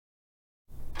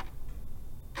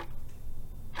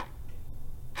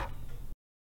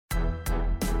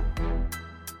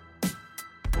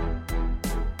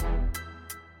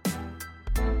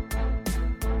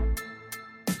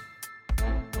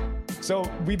So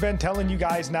we've been telling you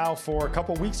guys now for a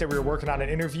couple weeks that we were working on an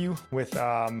interview with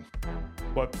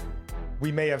what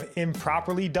we may have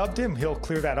improperly dubbed him. He'll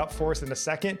clear that up for us in a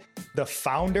second. The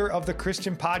founder of the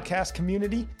Christian podcast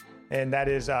community, and that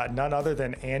is none other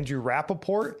than Andrew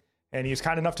Rappaport. And he's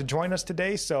kind enough to join us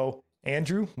today. So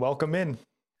Andrew, welcome in.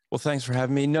 Well, thanks for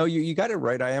having me. No, you got it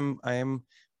right. I am.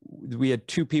 We had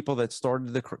two people that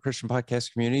started the Christian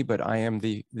podcast community, but I am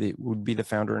would be the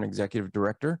founder and executive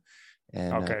director.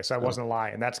 And, okay, so I wasn't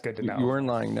lying. That's good to know. You weren't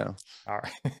lying, no. All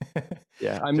right.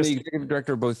 Yeah, I'm the executive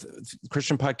director of both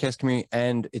Christian podcast community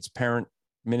and its parent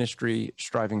ministry,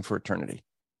 Striving for Eternity.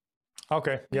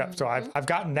 Okay, yeah. So I've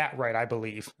gotten that right, I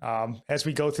believe. As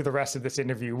we go through the rest of this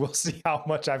interview, we'll see how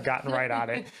much I've gotten right on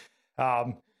it.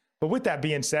 But with that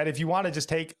being said, if you want to just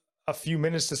take a few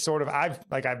minutes to sort of, I've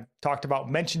talked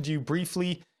about, mentioned you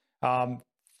briefly. The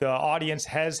audience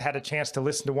has had a chance to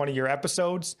listen to one of your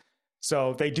episodes,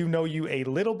 so they do know you a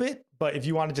little bit. But if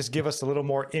you want to just give us a little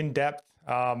more in-depth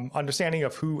understanding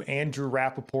of who Andrew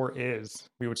Rappaport is,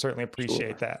 we would certainly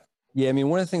appreciate that. Yeah, I mean,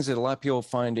 one of the things that a lot of people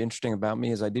find interesting about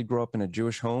me is I did grow up in a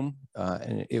Jewish home,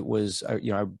 and it was, I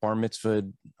bar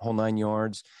mitzvahed, whole 9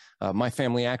 yards. My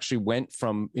family actually went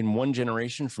from, in one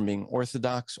generation, from being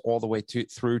Orthodox all the way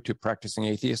through to practicing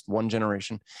atheist, one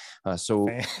generation. So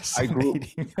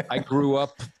I grew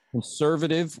up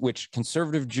conservative, which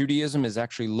conservative Judaism is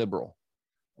actually liberal.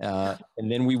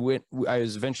 And then I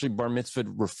was eventually bar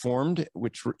mitzvahed Reformed,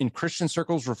 which in Christian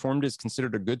circles, Reformed is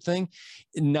considered a good thing.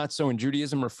 Not so in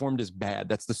Judaism, Reformed is bad.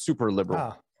 That's the super liberal.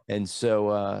 Ah. And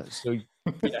so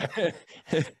yeah.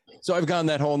 So I've gone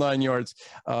that whole 9 yards.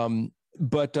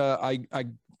 But I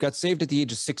got saved at the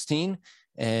age of 16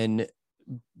 and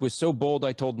was so bold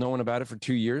I told no one about it for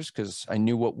 2 years because I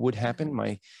knew what would happen.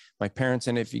 My parents,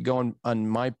 and if you go on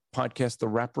my podcast, The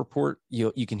Rappaport,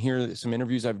 you can hear some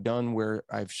interviews I've done where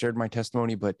I've shared my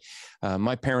testimony, but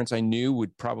my parents I knew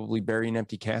would probably bury an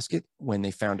empty casket when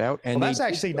they found out. And that's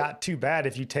actually not too bad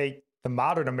if you take the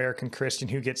modern American Christian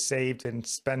who gets saved and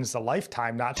spends a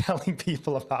lifetime not telling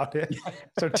people about it.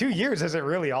 So 2 years isn't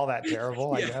really all that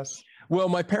terrible, I guess. Well,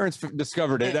 my parents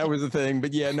discovered it. That was the thing.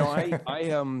 But yeah, no,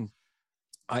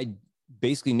 I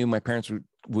basically knew my parents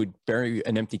would bury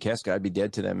an empty casket. I'd be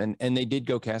dead to them. And they did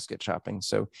go casket shopping.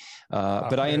 So,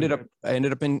 but I ended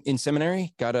up in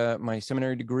seminary, got my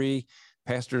seminary degree,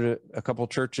 pastored a couple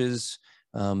of churches.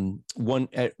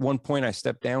 At one point I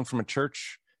stepped down from a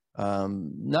church,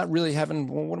 not really having,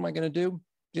 well, what am I going to do?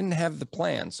 Didn't have the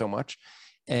plan so much.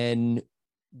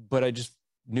 But I just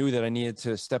knew that I needed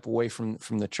to step away from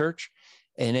the church,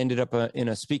 and ended up in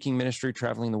a speaking ministry,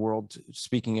 traveling the world,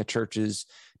 speaking at churches,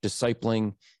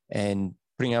 discipling and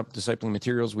putting out discipling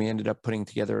materials. We ended up putting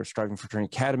together a Striving for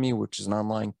Eternity Academy, which is an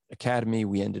online academy.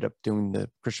 We ended up doing the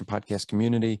Christian podcast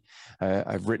community.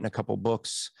 I've written a couple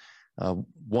books.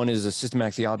 One is a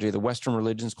systematic theology of the Western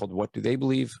religions called What Do They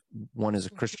Believe? One is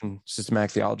a Christian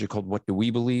systematic theology called What Do We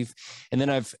Believe? And then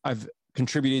I've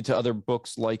contributed to other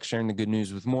books like Sharing the Good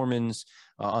News with Mormons,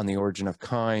 On the Origin of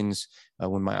Kinds,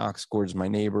 When My Ox Gourds My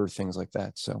Neighbor, things like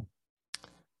that. So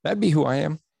that'd be who I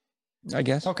am, I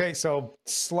guess. Okay, so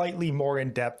slightly more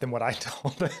in depth than what I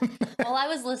told them. Well, I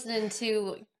was listening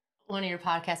to one of your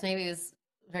podcasts, maybe it was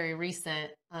very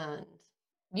recent, and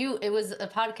it was a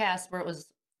podcast where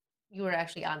you were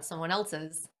actually on someone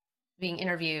else's being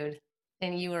interviewed,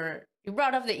 and you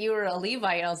brought up that you were a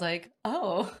Levite. I was like,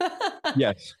 oh.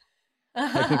 Yes.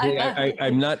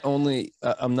 I'm not only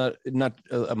I'm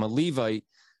a Levite,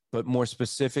 but more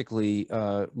specifically,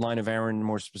 line of Aaron,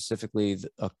 more specifically,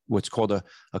 what's called a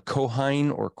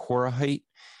Kohen or Korahite,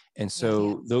 and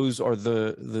so those are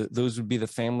those would be the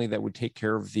family that would take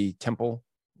care of the temple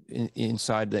in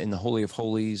the Holy of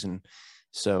Holies, and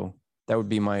so that would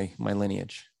be my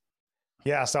lineage.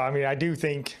 Yeah, so I mean, I do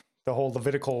think the whole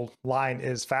Levitical line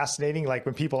is fascinating. Like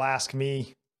when people ask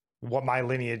me what my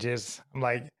lineage is, I'm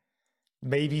like,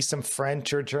 maybe some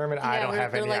French or German. Yeah, I don't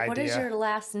have any idea. What does your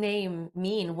last name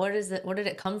mean? What is it? Where did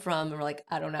it come from? And we're like,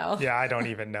 I don't know. Yeah, I don't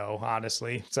even know,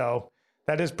 honestly. So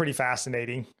that is pretty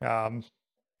fascinating.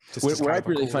 What I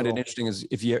really find it interesting is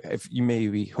if you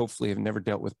maybe hopefully have never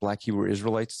dealt with Black Hebrew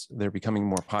Israelites, they're becoming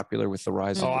more popular with the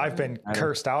rise. Oh, I've been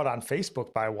cursed out on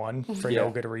Facebook by one for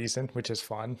no good reason, which is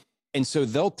fun. And so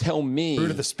they'll tell me fruit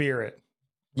of the spirit.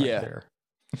 Right there.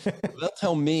 They'll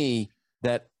tell me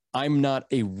that I'm not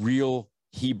a real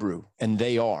Hebrew and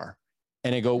they are.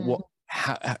 And I go, well,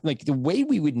 like the way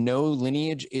we would know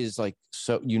lineage is like,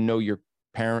 so, your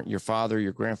parent, your father,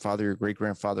 your grandfather, your great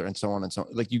grandfather, and so on and so on.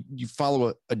 Like you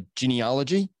follow a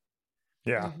genealogy.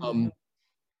 Yeah.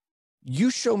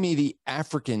 You show me the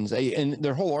Africans, and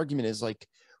their whole argument is like,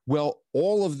 well,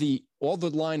 all the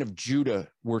line of Judah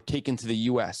were taken to the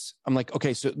U.S. I'm like,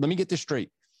 okay, so let me get this straight.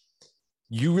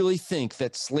 You really think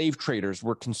that slave traders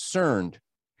were concerned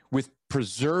with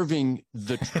preserving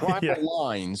the tribal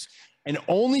lines and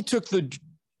only took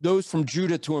those from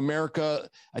Judah to America?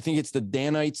 I think it's the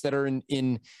Danites that are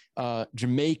in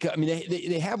Jamaica. I mean,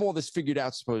 they have all this figured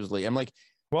out, supposedly. I'm like,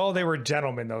 well, they were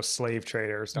gentlemen, those slave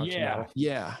traders, don't you know?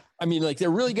 Yeah. I mean, like, they're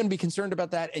really going to be concerned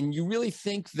about that. And you really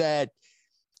think that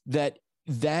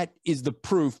is the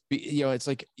proof? You know, it's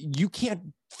like, you can't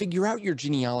figure out your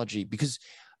genealogy because,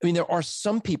 I mean, there are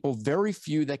some people, very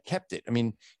few, that kept it. I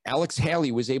mean, Alex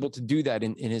Haley was able to do that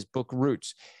in his book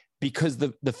Roots because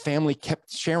the family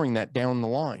kept sharing that down the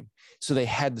line. So they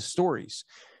had the stories.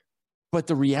 But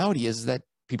the reality is that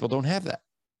people don't have that.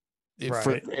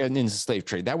 Right. And in the slave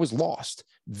trade, that was lost.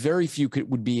 Very few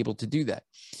would be able to do that.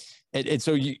 And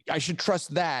so I should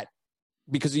trust that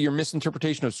because of your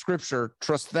misinterpretation of scripture,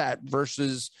 trust that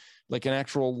versus like an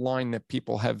actual line that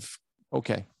people have.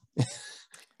 Okay.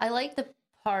 I like the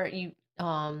part you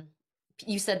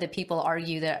said that people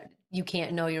argue that you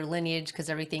can't know your lineage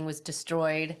because everything was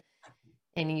destroyed.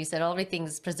 And you said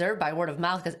everything's preserved by word of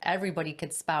mouth because everybody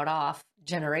could spout off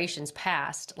generations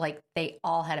past, like they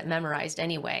all had it memorized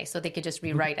anyway, so they could just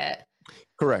rewrite it.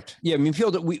 Correct. Yeah, I mean, feel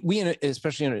that we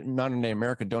especially in modern day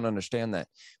America, don't understand that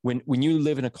when you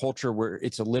live in a culture where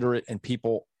it's illiterate and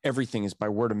people, everything is by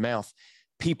word of mouth,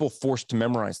 people forced to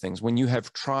memorize things. When you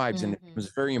have tribes, and it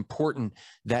was very important,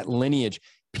 that lineage,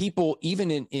 people, even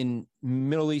in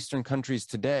Middle Eastern countries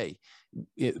today,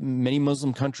 many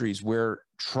Muslim countries where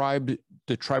the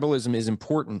tribalism is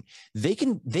important, they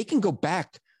can go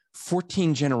back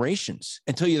 14 generations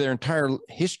and tell you their entire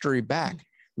history back,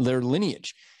 their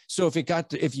lineage. So if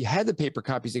you had the paper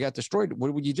copies that got destroyed,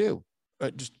 what would you do?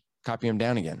 Just copy them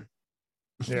down again.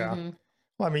 Yeah.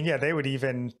 Well, I mean, yeah, they would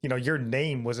even, your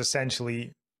name was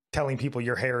essentially telling people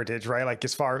your heritage, right? Like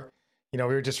as far, we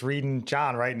were just reading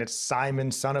John, right? And it's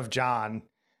Simon, son of John,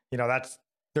 that's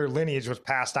their lineage was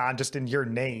passed on just in your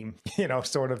name,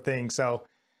 sort of thing. So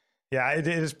yeah, it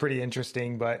is pretty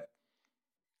interesting, but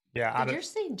yeah. Did yours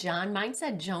say John? Mine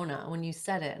said Jonah when you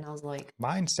said it. And I was like,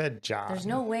 mine said John. There's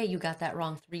no way you got that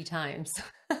wrong 3 times.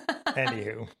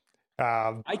 Anywho.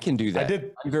 I can do that.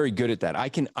 I'm very good at that. I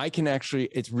can actually,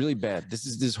 it's really bad. This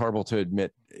is horrible to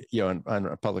admit, on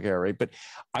a public air, right? But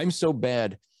I'm so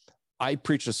bad. I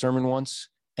preached a sermon once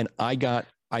and I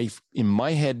in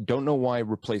my head, don't know why,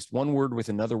 replaced one word with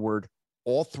another word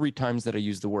all 3 times that I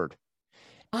used the word.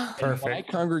 Perfect. My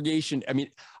congregation, I mean,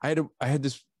 I had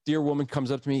this dear woman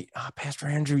comes up to me, Pastor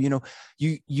Andrew,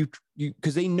 you,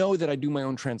 because they know that I do my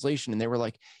own translation. And they were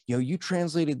like, you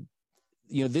translated,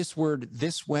 this word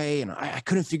this way. And I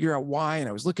couldn't figure out why. And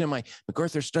I was looking at my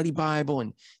MacArthur Study Bible,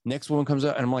 and next woman comes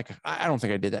up and I'm like, I don't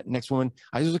think I did that. Next woman,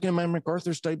 I was looking at my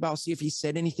MacArthur Study Bible, see if he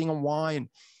said anything on why. And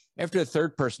after the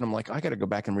third person, I'm like, I got to go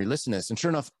back and re-listen to this. And sure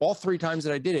enough, all 3 times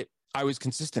that I did it, I was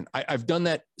consistent. I've done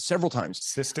that several times.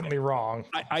 Consistently wrong.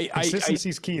 Consistency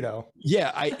is key though.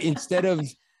 Yeah. Instead of,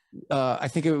 I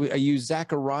think I used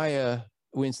Zechariah.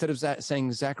 Instead of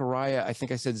saying Zechariah, I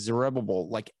think I said Zerubbabel,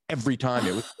 like every time.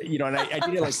 It was, and I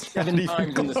did it like 7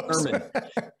 times in the sermon.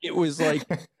 It was like,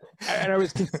 and I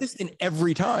was consistent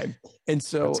every time. And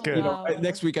so,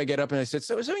 next week I get up and I said,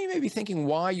 so you may be thinking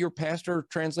why your pastor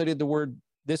translated the word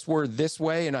this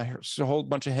way. And I heard a whole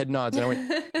bunch of head nods. And I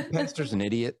went, pastor's an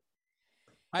idiot.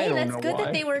 Hey, that's good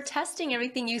that they were testing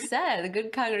everything you said. A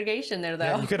good congregation there, though.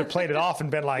 Yeah, you could have played it off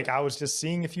and been like, I was just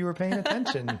seeing if you were paying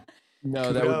attention.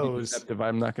 No, that would be deceptive.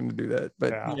 I'm not going to do that.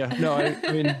 But no,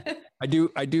 I mean,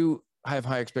 I do have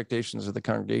high expectations of the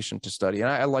congregation to study. And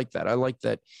I like that. I like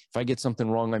that if I get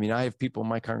something wrong, I mean, I have people in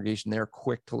my congregation, they're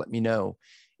quick to let me know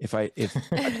if I get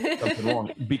something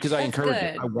wrong, because I encourage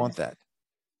it. I want that.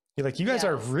 You're like, you guys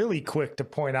are really quick to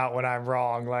point out when I'm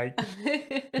wrong. Like,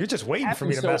 you're just waiting for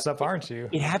me to mess up, aren't you?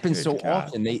 It happens so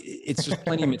often. It's just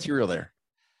plenty of material there.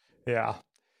 Yeah.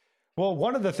 Well,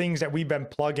 one of the things that we've been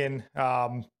plugging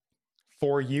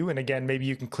for you, and again, maybe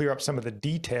you can clear up some of the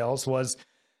details, was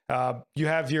you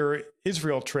have your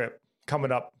Israel trip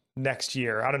coming up next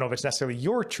year. I don't know if it's necessarily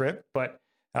your trip, but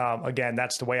again,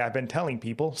 that's the way I've been telling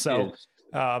people. So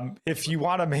if you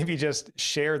want to maybe just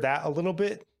share that a little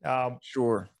bit.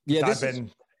 Sure. Yeah. I've been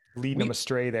leading them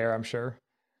astray there, I'm sure.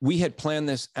 We had planned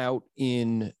this out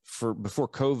before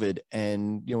COVID,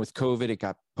 and, with COVID, it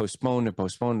got postponed and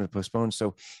postponed and postponed.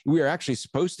 So we were actually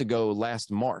supposed to go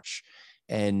last March,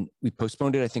 and we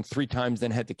postponed it, I think 3 times,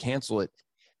 then had to cancel it.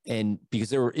 And because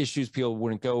there were issues, people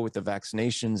wouldn't go with the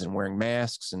vaccinations and wearing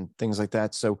masks and things like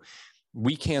that. So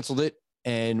we canceled it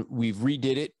and we've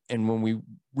redid it. And when we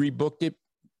rebooked it,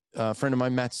 a friend of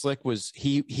mine, Matt Slick,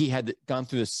 he had gone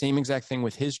through the same exact thing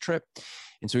with his trip.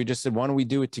 And so he just said, why don't we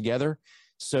do it together?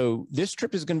 So this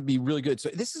trip is going to be really good. So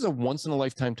this is a once in a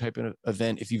lifetime type of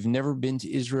event. If you've never been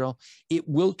to Israel, it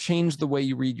will change the way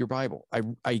you read your Bible.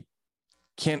 I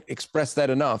can't express that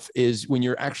enough, is when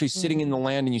you're actually sitting in the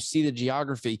land and you see the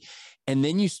geography, and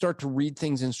then you start to read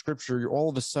things in scripture, all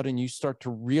of a sudden you start to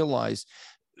realize,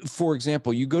 for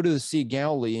example, you go to the Sea of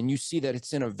Galilee and you see that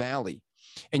it's in a valley,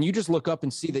 and you just look up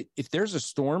and see that if there's a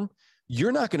storm,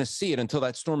 you're not going to see it until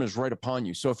that storm is right upon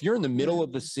you. So if you're in the middle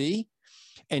of the sea,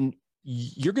 and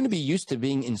you're going to be used to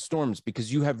being in storms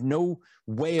because you have no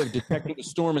way of detecting a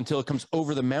storm until it comes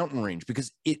over the mountain range,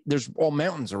 because there's all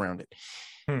mountains around it.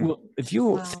 Well, if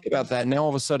you think about that, now all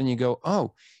of a sudden you go,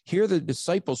 oh, here are the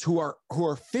disciples who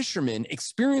are fishermen,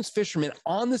 experienced fishermen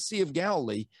on the Sea of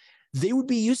Galilee. They would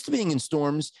be used to being in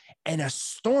storms, and a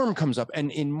storm comes up.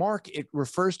 And in Mark, it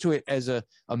refers to it as a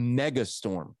mega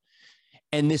storm.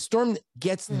 And this storm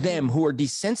gets them, who are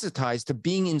desensitized to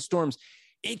being in storms.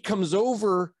 It comes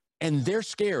over and they're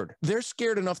scared. They're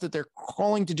scared enough that they're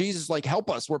calling to Jesus, like, help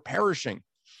us, we're perishing.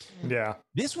 Yeah.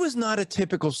 This was not a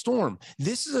typical storm.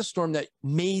 This is a storm that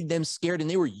made them scared, and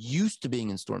they were used to being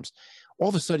in storms. All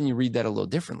of a sudden you read that a little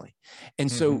differently.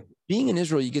 And so being in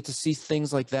Israel, you get to see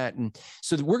things like that. And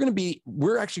so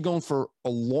we're actually going for a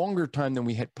longer time than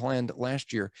we had planned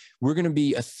last year. We're going to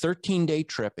be a 13-day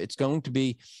trip. It's going to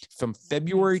be from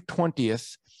February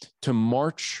 20th to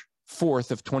March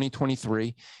 4th of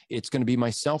 2023. It's going to be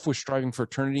myself with Striving for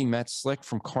Eternity, Matt Slick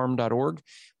from carm.org.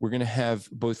 We're going to have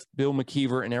both Bill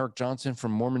McKeever and Eric Johnson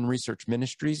from Mormon Research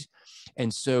Ministries.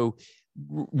 And so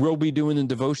we'll be doing the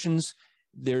devotions.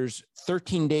 There's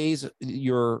 13 days.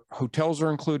 Your hotels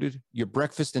are included. Your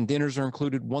breakfast and dinners are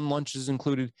included. 1 lunch is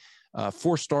included.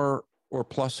 4-star or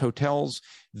plus hotels.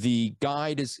 The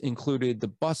guide is included. The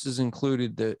bus is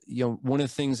included. One of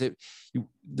the things that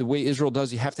the way Israel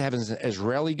does, you have to have an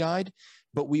Israeli guide,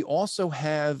 but we also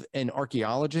have an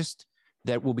archaeologist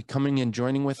that will be coming and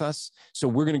joining with us. So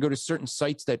we're going to go to certain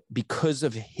sites that, because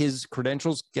of his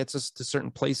credentials, gets us to certain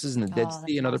places in the Dead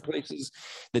Sea and other places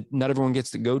that not everyone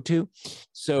gets to go to.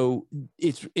 So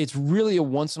it's really a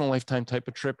once in a lifetime type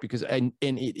of trip, because and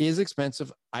it is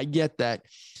expensive. I get that.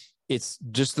 It's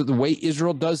just that the way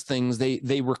Israel does things, they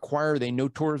know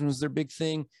tourism is their big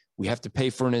thing. We have to pay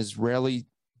for an Israeli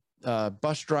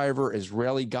bus driver,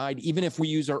 Israeli guide. Even if we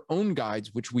use our own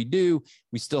guides, which we do,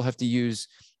 we still have to use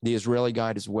the Israeli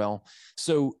guide as well.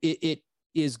 So it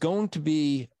is going to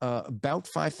be about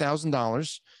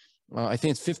 $5,000. I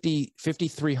think it's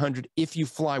 $5,300 if you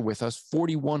fly with us,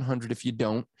 $4,100 if you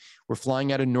don't. We're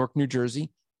flying out of Newark, New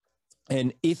Jersey.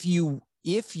 And if you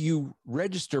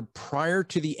register prior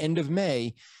to the end of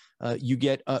May, you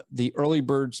get the early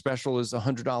bird special is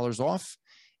 $100 off.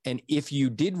 And if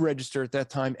you did register at that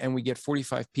time, and we get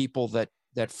 45 people that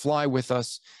fly with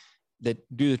us, that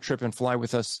do the trip and fly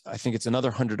with us, I think it's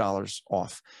another $100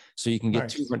 off. So you can get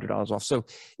 $200 off. So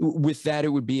with that, it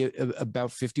would be about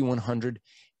 $5,100.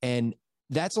 And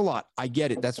that's a lot. I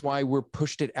get it. That's why we're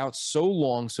pushed it out so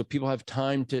long, so people have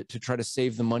time to try to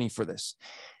save the money for this.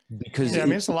 Because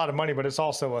it's a lot of money, but it's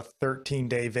also a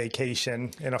 13-day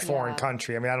vacation in a foreign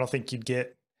country. I mean, I don't think you'd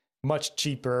get much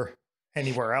cheaper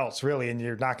anywhere else, really, and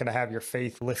you're not going to have your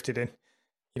faith lifted in,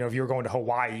 if you were going to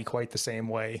Hawaii quite the same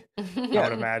way, I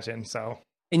would imagine. So,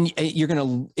 and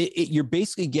you're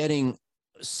basically getting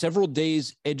several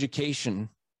days education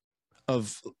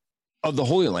of the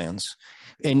Holy Lands.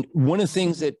 And one of the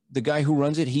things that the guy who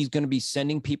runs it, he's going to be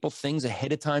sending people things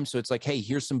ahead of time. So it's like, hey,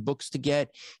 here's some books to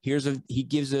get. He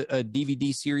gives a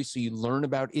DVD series so you learn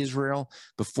about Israel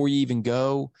before you even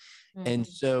go. And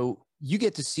so you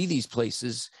get to see these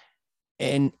places,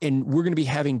 and we're going to be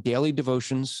having daily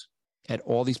devotions at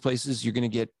all these places. You're going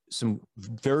to get some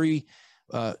very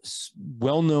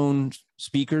well-known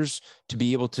speakers to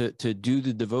be able to do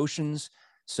the devotions.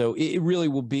 So it really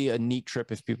will be a neat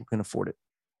trip if people can afford it.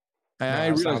 I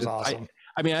realize awesome.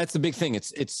 I mean, that's the big thing.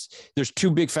 There's 2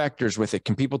 big factors with it.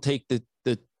 Can people take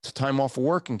the time off of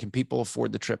work, and can people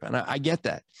afford the trip? And I get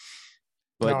that.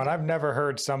 But, and I've never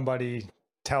heard somebody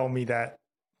tell me that,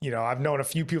 I've known a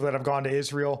few people that have gone to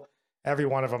Israel. Every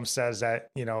one of them says that,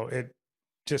 it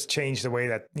just changed the way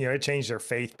that, it changed their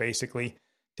faith basically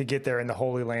to get there in the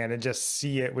Holy Land and just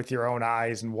see it with your own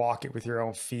eyes and walk it with your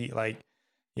own feet. Like,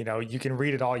 you can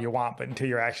read it all you want, but until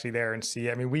you're actually there and see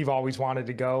it. I mean, we've always wanted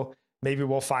to go. Maybe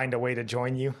we'll find a way to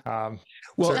join you.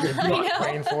 Certainly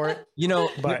praying for it.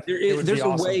 But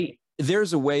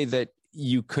there's a way that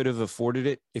you could have afforded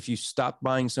it if you stopped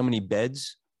buying so many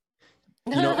beds.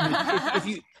 You know,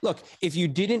 if you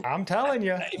didn't, I'm telling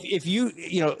you, if you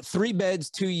 3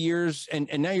 beds, 2 years, and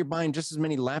now you're buying just as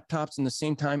many laptops in the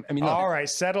same time. I mean, look, all right,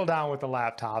 settle down with the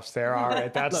laptops there. All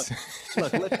right, that's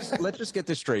look, let's just get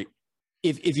this straight.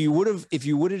 If you would have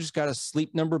just got a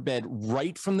Sleep Number bed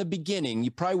right from the beginning, you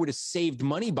probably would have saved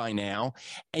money by now,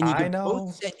 and you could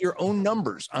both set your own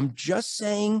numbers. I'm just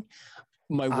saying.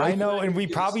 My wife, I know, and we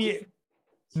probably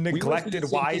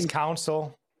neglected wise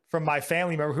counsel from my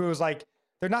family member who was like,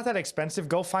 "They're not that expensive.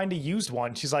 Go find a used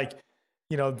one." She's like,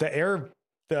 the air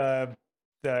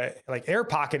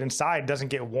pocket inside doesn't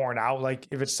get worn out. Like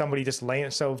if it's somebody just laying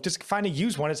it, so just find a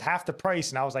used one. It's half the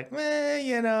price. And I was like,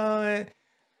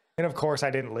 and of course I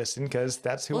didn't listen because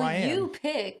that's who I am. You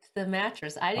picked the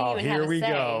mattress. I didn't even have here a we say.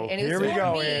 go. And it was Here we for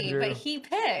go, me, Andrew. but he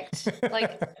picked.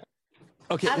 Like,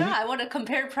 okay, I don't know. I want to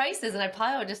compare prices, and I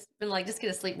probably would just been like, just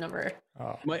get a Sleep Number.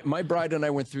 Oh. My bride and I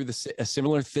went through a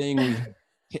similar thing. We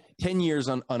 10 years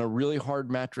on a really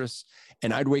hard mattress,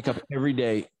 and I'd wake up every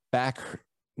day, back,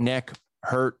 neck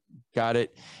hurt, got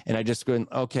it. And I just go,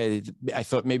 okay, I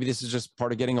thought maybe this is just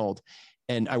part of getting old.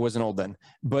 And I wasn't old then,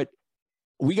 but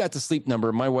we got the Sleep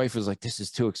Number. My wife was like, this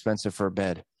is too expensive for a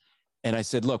bed. And I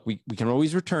said, look, we can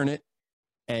always return it.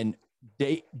 And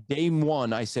day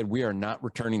one, I said, we are not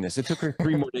returning this. It took her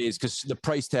 3 more days because the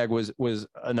price tag was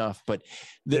enough. But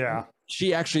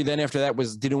she actually then after that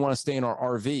didn't want to stay in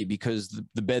our RV because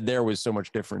the bed there was so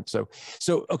much different. So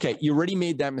okay, you already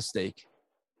made that mistake.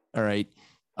 All right.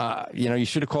 You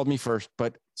should have called me first,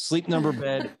 but Sleep Number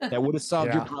bed, that would have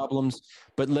solved your problems.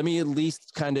 But let me at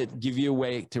least kind of give you a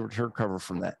way to recover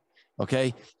from that.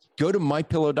 Okay. Go to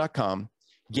mypillow.com,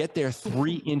 get their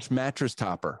 3-inch mattress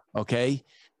topper. Okay.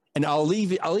 And I'll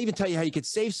even tell you how you could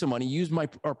save some money. Use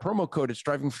our promo code. It's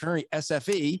Striving for Eternity,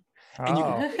 SFE, and you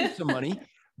can save some money.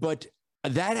 But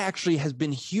that actually has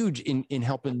been huge in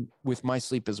helping with my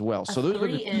sleep as well. So those are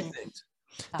the 2 things.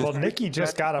 Well, Nikki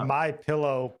just got a My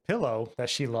Pillow pillow that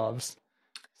she loves.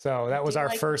 So that was our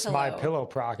first My Pillow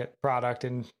product.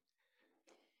 And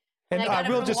I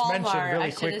will just mention really quickly. I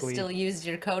should have still used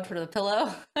your code for the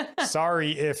pillow.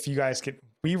 Sorry if you guys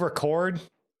we record,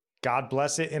 God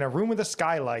bless it, in a room with a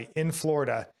skylight in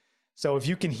Florida. So if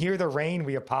you can hear the rain,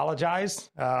 we apologize.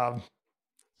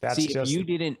 That's just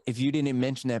if you didn't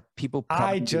mention that, people probably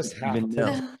I just have to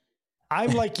know.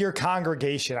 I'm like your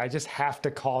congregation. I just have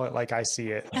to call it like I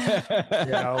see it.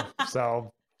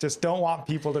 So just don't want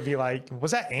people to be like,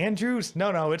 was that Andrew's?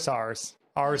 No, it's ours.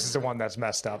 Ours is the one that's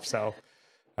messed up. So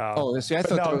see, I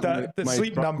thought the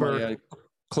Sleep Number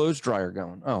clothes dryer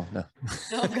going. Oh no.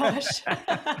 Oh gosh.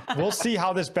 We'll see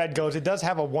how this bed goes. It does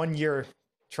have a 1-year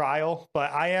trial,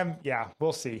 but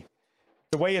we'll see.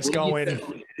 The way it's going.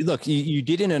 Look, you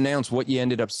didn't announce what you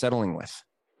ended up settling with.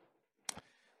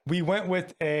 We went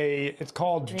with it's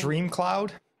called Dream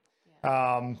Cloud.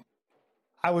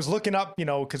 I was looking up,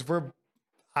 because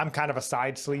I'm kind of a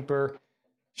side sleeper.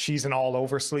 She's an all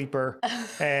over sleeper.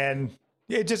 And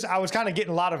I was kind of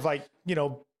getting a lot of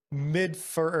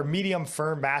medium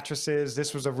firm mattresses.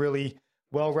 This was a really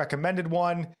well recommended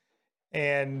one.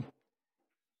 And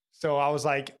so I was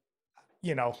like,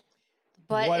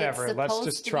 but whatever, let's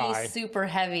just try. Be super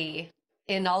heavy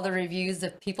in all the reviews.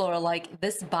 If people are like,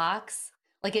 this box,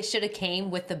 like it should have came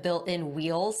with the built-in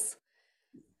wheels.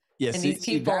 Yes, and these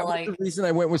people that was the reason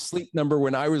I went with Sleep Number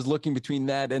when I was looking between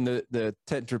that and the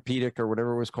Tetrapedic or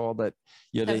whatever it was called that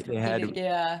they had.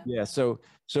 Yeah. So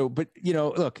but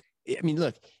look,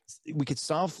 we could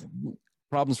solve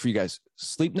problems for you guys.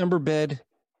 Sleep Number bed,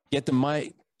 get the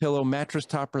My Pillow mattress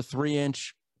topper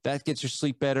 3-inch. That gets your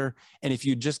sleep better. And if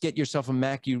you just get yourself a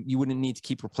Mac, you wouldn't need to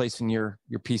keep replacing your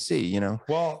PC,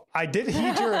 Well, I did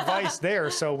heed your advice there.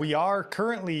 So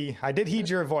I did heed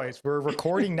your advice. We're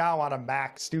recording now on a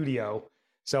Mac studio.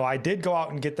 So I did go out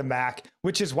and get the Mac,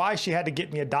 which is why she had to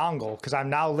get me a dongle, because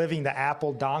I'm now living the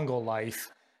Apple dongle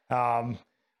life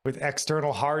with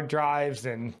external hard drives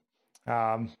and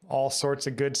all sorts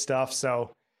of good stuff.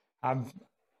 So I'm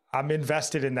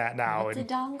invested in that now. What's a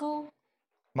dongle?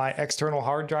 My external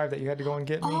hard drive that you had to go and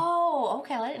get me. Oh,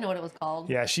 okay. I didn't know what it was called.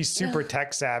 Yeah, she's super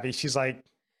tech savvy. She's like,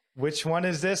 which one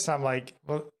is this? I'm like,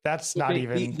 well, that's not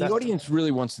even. The audience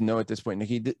really wants to know at this point,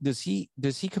 Nikki, does he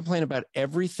complain about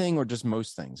everything or just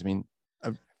most things? I mean,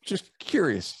 I'm just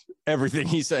curious. Everything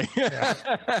he's saying. Yeah.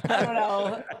 I don't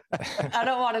know. I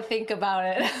don't want to think about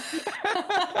it.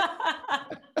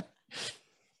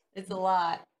 It's a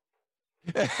lot.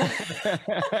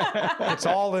 It's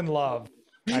all in love,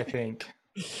 I think.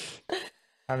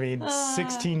 I mean,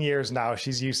 16 years now,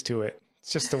 she's used to it.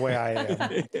 It's just the way I am.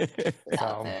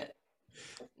 Stop it.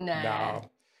 Nah. No,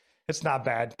 it's not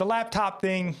bad. The laptop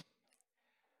thing,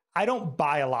 I don't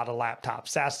buy a lot of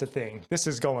laptops. That's the thing. This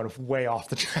is going way off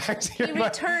the tracks here. He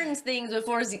returns things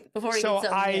before he gets So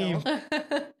something new.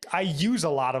 I use a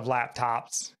lot of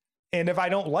laptops, and if I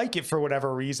don't like it for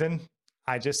whatever reason,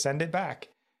 I just send it back.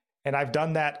 And I've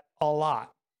done that a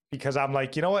lot because I'm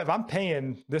like, you know what? If I'm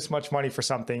paying this much money for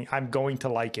something, I'm going to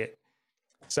like it.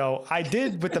 So I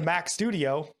did with the Mac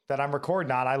Studio that I'm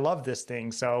recording on. I love this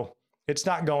thing, so it's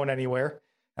not going anywhere.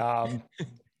 Now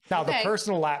the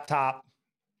personal laptop,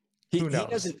 who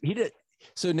knows?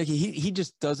 So Nikki, he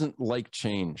just doesn't like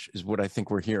change, is what I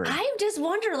think we're hearing. I just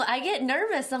wonder. I get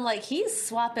nervous. I'm like, he's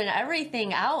swapping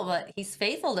everything out, but he's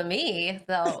faithful to me,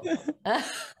 though.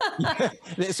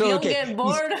 So You'll get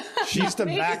bored. She's the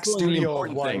Mac Studio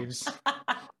of wives.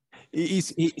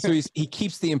 He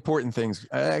keeps the important things.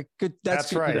 Good.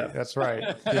 That's right. That's right.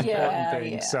 The important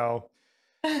things. Yeah. So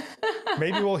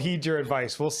maybe we'll heed your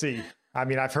advice. We'll see. I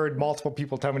mean, I've heard multiple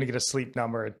people tell me to get a sleep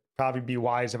number. It'd probably be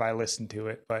wise if I listened to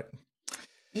it, but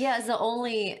yeah, it's the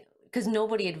only because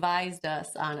nobody advised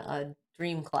us on a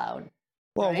dream cloud.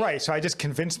 Well, right. So I just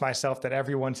convinced myself that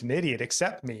everyone's an idiot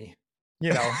except me.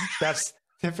 You know, that's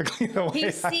typically the way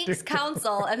he seeks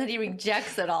counsel and then he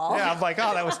rejects it all. Yeah, I'm like,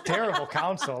 oh, that was terrible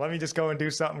counsel. Let me just go and do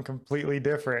something completely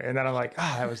different. And then I'm like,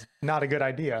 that was not a good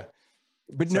idea.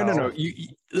 But no. You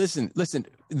listen.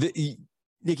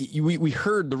 Nikki, we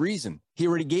heard the reason. He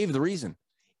already gave the reason.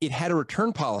 It had a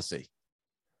return policy.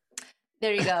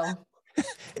 There you go.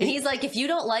 And he's like, if you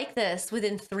don't like this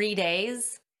within 3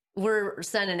 days, we're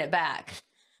sending it back.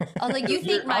 I was like, you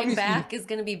think my back is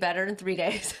going to be better in 3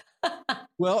 days?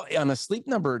 Well, on a sleep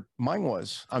number, mine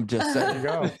was. I'm just saying.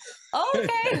 There you go.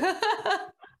 Okay.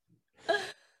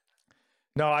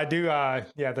 No, I do.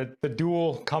 The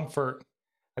dual comfort,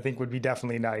 I think, would be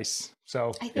definitely nice.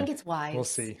 So I think it's wise. We'll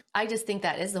see. I just think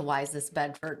that is the wisest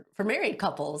bed for married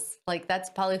couples. Like that's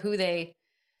probably who they.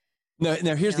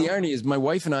 Now here's the irony: is my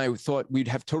wife and I thought we'd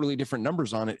have totally different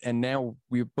numbers on it, and now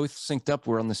we're both synced up.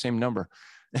 We're on the same number.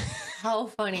 How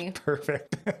funny!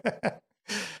 Perfect.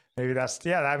 Maybe that's I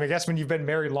mean, I guess when you've been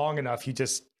married long enough, you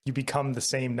become the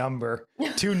same number.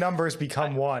 Two numbers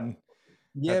become one.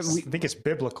 Yeah, I think it's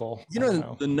biblical. You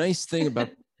know, the nice thing about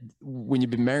when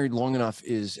you've been married long enough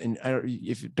is, and I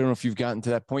don't know if you've gotten to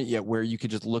that point yet, where you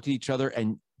could just look at each other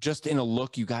and just in a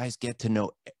look, you guys get to know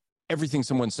everything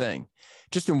someone's saying.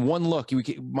 Just in one look,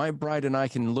 my bride and I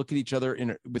can look at each other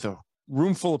with a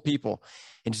room full of people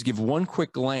and just give one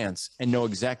quick glance and know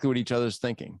exactly what each other's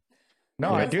thinking.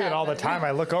 No, I do it all the time.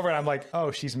 I look over and I'm like,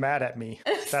 oh, she's mad at me.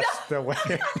 That's the way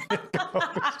it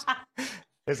goes.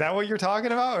 Is that what you're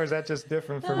talking about, or is that just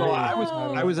different for me?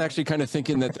 I was actually kind of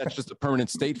thinking that that's just a permanent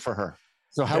state for her.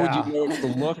 So how would you know it's the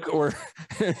look or?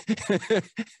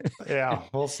 Yeah,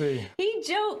 we'll see. He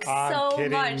jokes so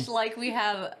much like we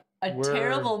have we're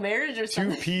terrible marriage or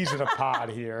something. Two peas in a pod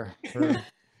here. We're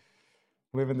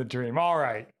living the dream. All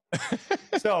right.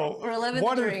 So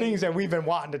one of the things that we've been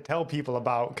wanting to tell people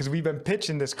about, because we've been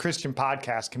pitching this Christian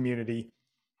podcast community,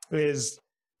 is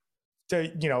to,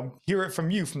 hear it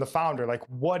from you, from the founder. Like,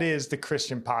 what is the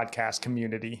Christian podcast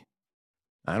community?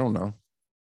 I don't know.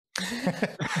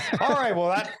 All right. Well,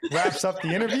 that wraps up the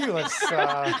interview. Let's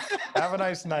have a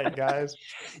nice night, guys.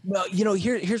 Well,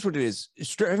 here's what it is.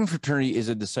 Striving Fraternity is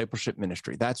a discipleship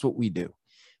ministry. That's what we do.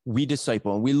 We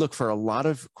disciple, and we look for a lot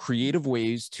of creative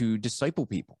ways to disciple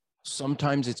people.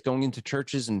 Sometimes it's going into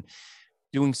churches and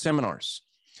doing seminars.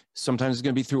 Sometimes it's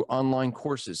going to be through online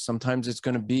courses. Sometimes it's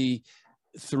going to be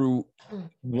through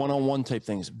one-on-one type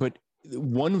things. But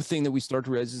one thing that we start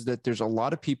to realize is that there's a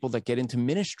lot of people that get into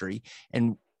ministry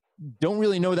and don't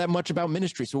really know that much about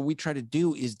ministry. So what we try to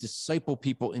do is disciple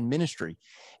people in ministry.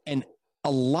 And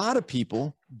a lot of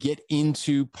people get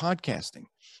into podcasting.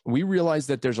 We realize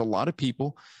that there's a lot of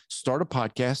people start a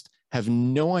podcast, have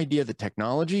no idea the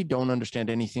technology, don't understand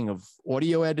anything of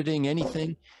audio editing,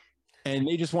 anything, and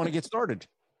they just want to get started.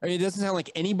 I mean, it doesn't sound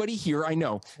like anybody here I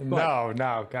know. No,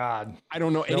 God. I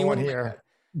don't know anyone here.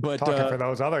 But talking for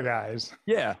those other guys.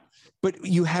 Yeah. But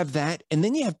you have that. And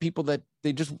then you have people that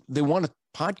they want a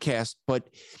podcast, but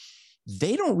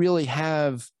they don't really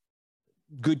have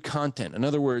good content. In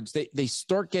other words, they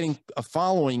start getting a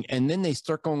following and then they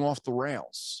start going off the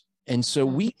rails. And so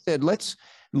we said, let's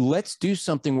do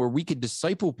something where we could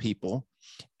disciple people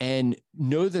and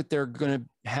know that they're going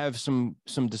to have some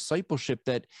discipleship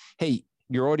that, hey,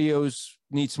 your audios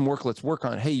need some work. Let's work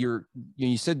on it. Hey,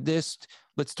 you said this,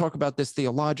 let's talk about this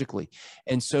theologically.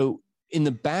 And so in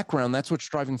the background, that's what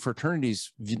Striving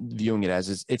Fraternity's viewing it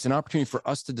as, it's an opportunity for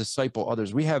us to disciple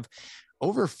others. We have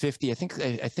over 50, I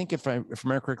think if I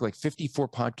remember correctly, like 54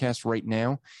 podcasts right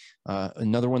now.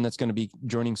 Another one that's going to be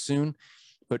joining soon.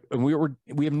 but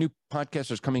we have new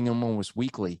podcasters coming in almost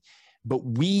weekly, but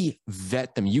we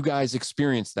vet them. You guys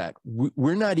experience that.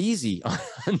 We're not easy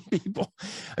on people.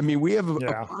 I mean, we have a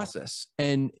process,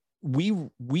 and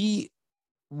we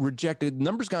rejected.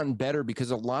 Numbers gotten better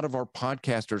because a lot of our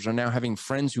podcasters are now having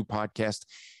friends who podcast,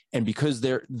 and because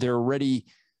they're already,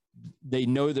 they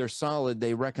know they're solid,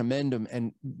 they recommend them.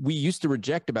 And we used to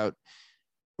reject about,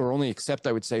 or only accept,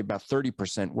 I would say, about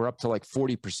 30%. We're up to like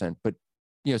 40%, but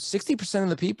 60% of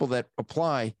the people that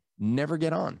apply never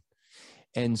get on.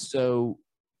 And so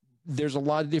there's a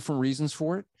lot of different reasons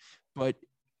for it, but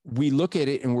we look at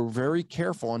it and we're very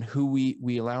careful on who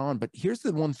we allow on. But here's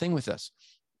the one thing with us.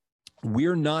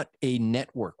 We're not a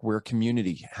network. We're a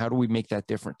community. How do we make that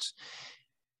difference?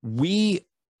 We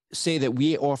say that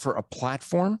we offer a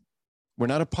platform. We're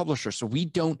not a publisher, so we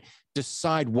don't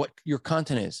decide what your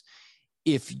content is.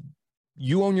 If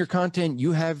you own your content,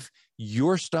 you have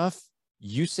your stuff,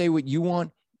 you say what you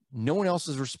want, no one else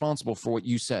is responsible for what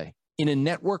you say. In a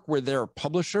network where they're a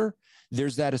publisher,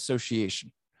 there's that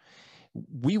association.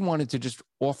 We wanted to just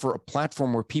offer a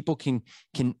platform where people can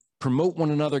promote one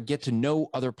another, get to know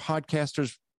other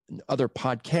podcasters, other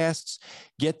podcasts,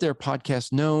 get their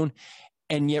podcast known.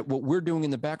 And yet what we're doing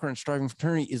in the background, Striving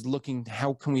Fraternity, is looking,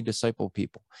 how can we disciple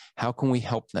people? How can we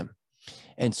help them?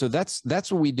 And so that's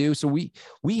what we do. So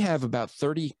we have about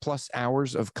 30 plus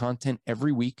hours of content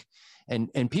every week.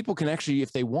 And people can actually,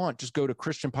 if they want, just go to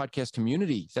Christian Podcast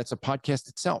Community. That's a podcast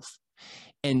itself.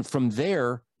 And from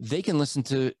there, they can listen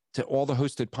to all the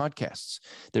hosted podcasts.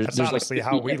 There's honestly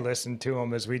how we listen to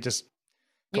them, is we just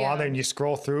go on there and you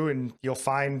scroll through and you'll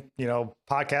find,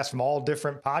 podcasts from all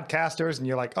different podcasters. And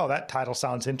you're like, oh, that title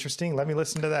sounds interesting. Let me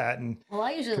listen to that. And well,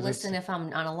 I usually listen if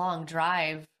I'm on a long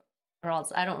drive, or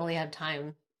else I don't really have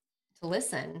time to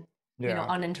listen,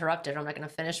 uninterrupted. I'm not going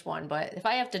to finish one. But if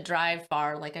I have to drive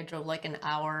far, like I drove like an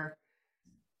hour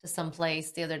to some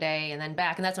place the other day and then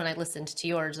back, and that's when I listened to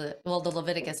yours, the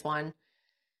Leviticus one.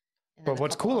 But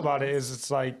what's cool about it is it's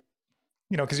like,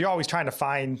 because you're always trying to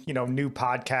find, new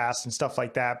podcasts and stuff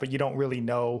like that, but you don't really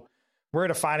know where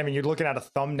to find them. And you're looking at a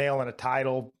thumbnail and a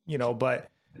title, but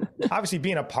obviously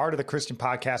being a part of the Christian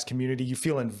podcast community, you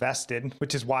feel invested,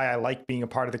 which is why I like being a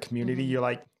part of the community. Mm-hmm. You're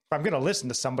like, if I'm going to listen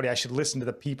to somebody, I should listen to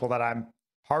the people that I'm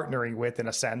partnering with, in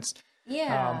a sense.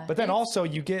 Yeah. But then also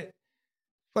you get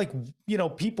like,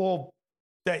 people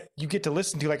that you get to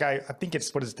listen to, like, I think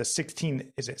it's, what is it, the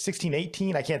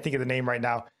 1618? I can't think of the name right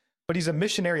now, but he's a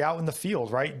missionary out in the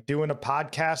field, right? Doing a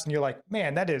podcast. And you're like,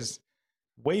 man, that is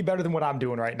way better than what I'm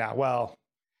doing right now. Well,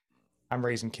 I'm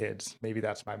raising kids. Maybe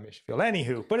that's my mission field.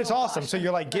 Anywho, but it's awesome. Gosh. So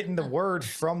you're like getting the word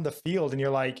from the field and you're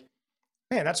like,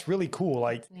 man, that's really cool.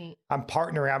 Like I'm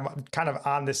partnering, I'm kind of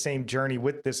on the same journey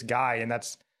with this guy. And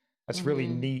that's really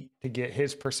neat to get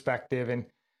his perspective. And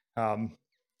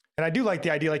I do like the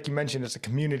idea, like you mentioned, it's a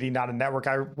community, not a network.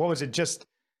 What was it, just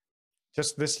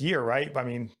this year, right? I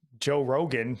mean, Joe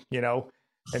Rogan,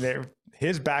 and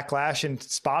his backlash, and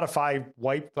Spotify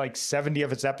wiped like 70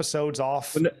 of its episodes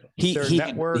off their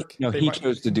network. He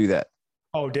chose to do that.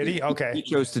 Oh, did he? Okay. He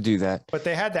chose to do that. But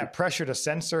they had that pressure to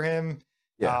censor him,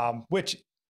 which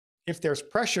if there's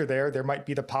pressure there might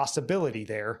be the possibility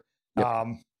there. Yep.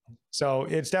 So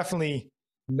it's definitely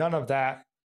none of that,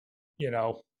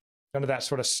 none of that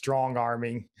sort of strong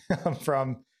arming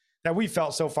from that we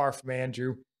felt so far from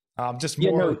Andrew. Just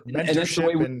more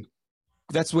mentorship. And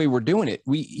that's the way we're doing it.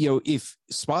 We, if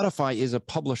Spotify is a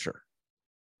publisher,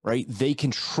 right, they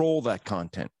control that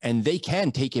content and they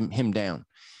can take him down.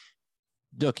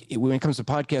 Look, when it comes to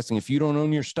podcasting, if you don't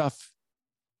own your stuff,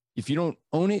 if you don't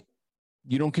own it,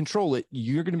 you don't control it,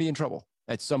 you're going to be in trouble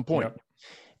at some point. Yep.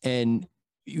 And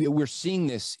we're seeing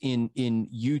this in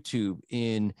YouTube,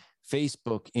 in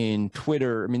Facebook, in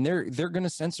Twitter. I mean, they're going to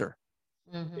censor.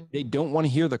 Mm-hmm. They don't want to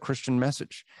hear the Christian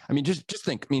message. I mean, just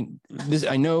think, I mean,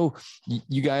 I know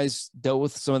you guys dealt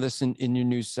with some of this in your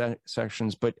news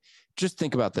sections, but just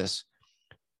think about this.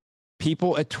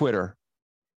 People at Twitter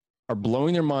are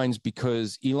blowing their minds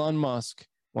because Elon Musk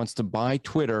wants to buy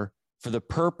Twitter for the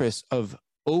purpose of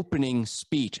opening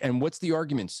speech. And what's the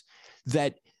arguments?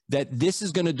 That this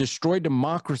is going to destroy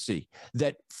democracy,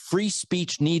 that free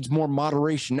speech needs more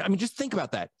moderation. I mean, just think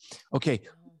about that. Okay,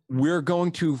 we're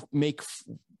going to make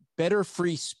better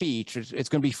free speech. It's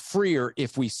going to be freer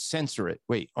if we censor it.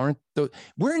 Wait, we're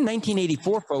in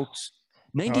 1984, folks.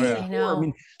 1984. I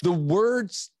mean, the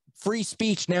words free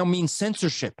speech now means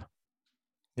censorship.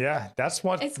 Yeah, that's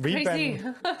what we've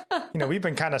been, we've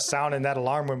been kind of sounding that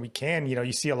alarm when we can.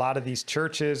 You see a lot of these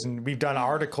churches, and we've done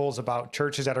articles about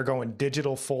churches that are going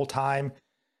digital full time.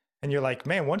 And you're like,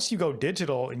 man, once you go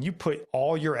digital and you put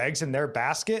all your eggs in their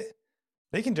basket,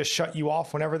 they can just shut you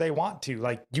off whenever they want to.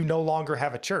 Like, you no longer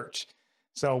have a church.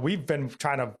 So we've been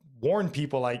trying to warn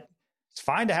people, like, it's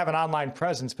fine to have an online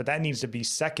presence, but that needs to be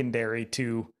secondary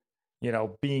to,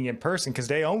 being in person, because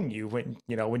they own you. When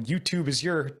YouTube is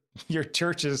your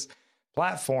church's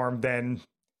platform, then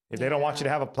if they don't want you to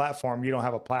have a platform, you don't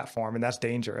have a platform, and that's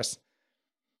dangerous.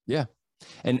 Yeah.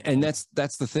 And that's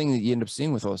the thing that you end up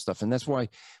seeing with all this stuff. And that's why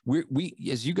we,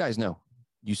 as you guys know,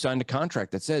 you signed a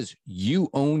contract that says you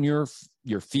own your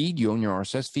feed, you own your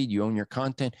RSS feed, you own your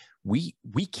content. We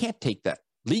can't take that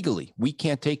legally. We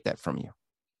can't take that from you.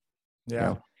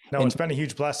 Yeah. No, it's been a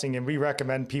huge blessing. And we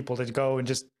recommend people to go and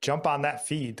just jump on that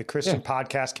feed, the Christian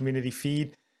podcast community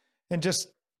feed. And just,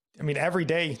 every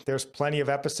day there's plenty of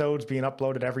episodes being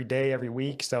uploaded every day, every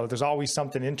week. So there's always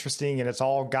something interesting, and it's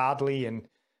all godly and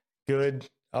good,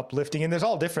 uplifting. And there's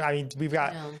all different. We've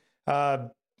got, I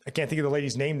can't think of the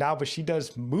lady's name now, but she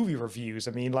does movie reviews.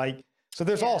 So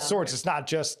there's all sorts. It's not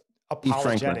just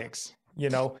apologetics,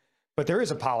 but there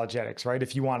is apologetics, right?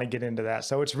 If you want to get into that.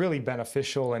 So it's really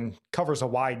beneficial and covers a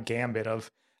wide gambit of,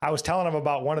 I was telling him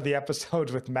about one of the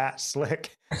episodes with Matt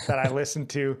Slick that I listened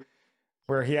to,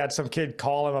 where he had some kid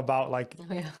call him about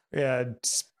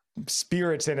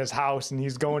spirits in his house, and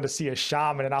he's going to see a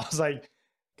shaman. And I was like,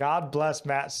 God bless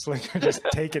Matt Slick for just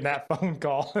taking that phone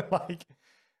call.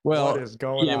 What is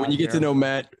going on? When you get here? to know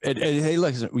Matt, and hey,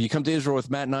 listen, when you come to Israel with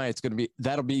Matt and I,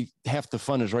 that'll be half the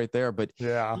fun is right there. But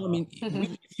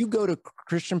if you go to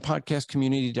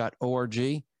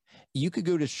christianpodcastcommunity.org, you could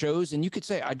go to shows and you could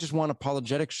say, I just want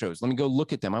apologetic shows. Let me go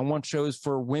look at them. I want shows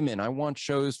for women. I want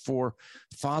shows for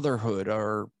fatherhood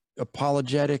or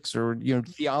apologetics or,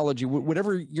 theology,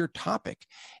 whatever your topic.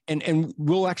 And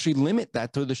we'll actually limit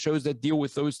that to the shows that deal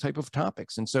with those type of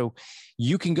topics. And so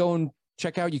you can go and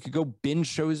check out, you could go binge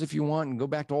shows if you want and go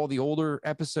back to all the older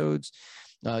episodes.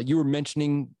 You were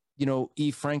mentioning,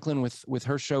 Eve Franklin with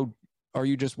her show, Are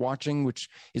You Just Watching, which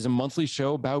is a monthly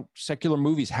show about secular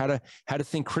movies, how to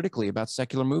think critically about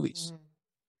secular movies.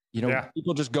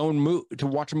 People just go to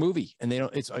watch a movie and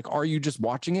it's like, are you just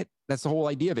watching it? That's the whole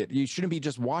idea of it. You shouldn't be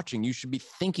just watching. You should be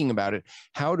thinking about it.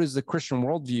 How does the Christian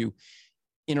worldview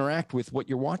interact with what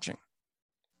you're watching?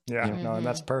 Yeah, no, and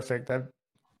that's perfect.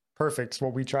 Perfect. It's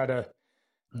what we try to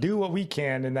do, what we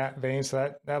can in that vein.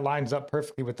 So that lines up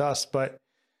perfectly with us. But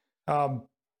I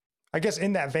guess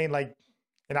in that vein,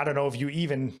 and I don't know if you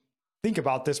even think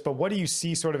about this, but what do you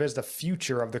see sort of as the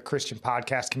future of the Christian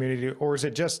podcast community? Or is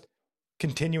it just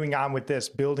continuing on with this,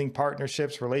 building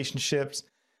partnerships, relationships,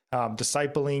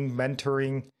 discipling,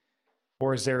 mentoring,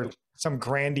 or is there some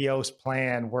grandiose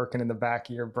plan working in the back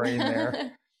of your brain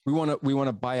there? We want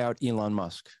to buy out Elon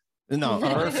Musk. No,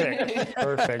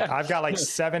 perfect. I've got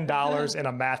 $7 in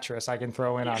a mattress I can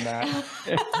throw in on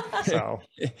that. So,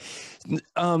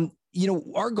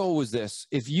 our goal was this: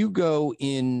 if you go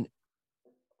in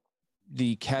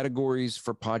the categories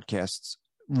for podcasts,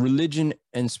 religion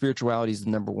and spirituality is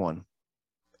the number one.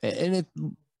 And it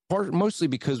mostly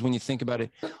because when you think about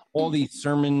it, all these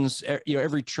sermons,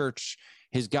 every church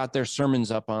has got their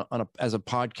sermons up as a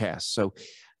podcast. So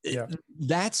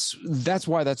that's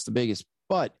why that's the biggest.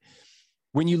 But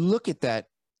when you look at that,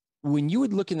 when you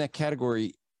would look in that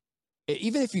category,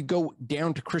 even if you go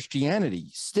down to Christianity,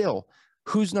 still,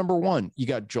 who's number one? You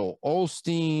got Joel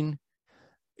Osteen,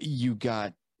 you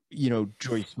got,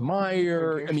 Joyce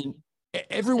Meyer.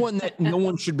 Everyone that no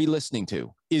one should be listening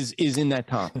to is in that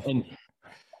top. And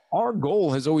our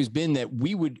goal has always been that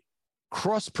we would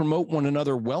cross promote one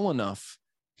another well enough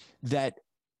that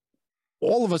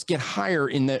all of us get higher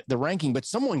in the ranking, but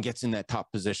someone gets in that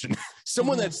top position,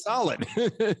 someone that's solid.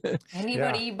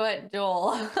 Anybody but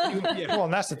Joel. Well,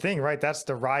 and that's the thing, right? That's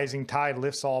the rising tide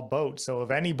lifts all boats. So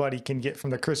if anybody can get from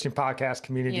the Christian podcast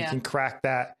community, can crack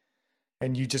that,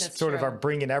 and you just sort of are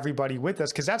bringing everybody with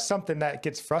us, because that's something that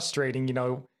gets frustrating.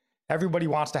 Everybody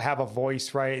wants to have a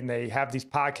voice, right? And they have these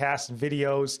podcasts and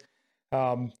videos.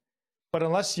 But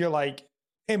unless you're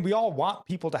and we all want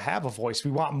people to have a voice.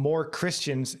 We want more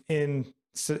Christians in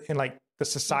the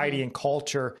society and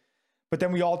culture, but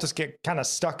then we all just get kind of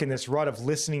stuck in this rut of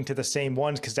listening to the same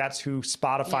ones, because that's who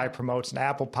Spotify promotes and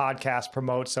Apple Podcasts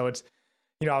promotes. So it's,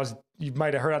 you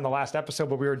might have heard on the last episode,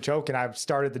 but we were joking. I've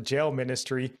started the jail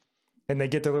ministry, and they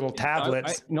get their little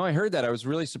tablets. I heard that. I was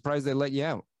really surprised they let you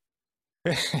out.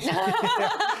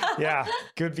 Yeah,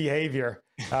 good behavior.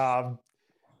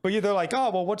 But they're like,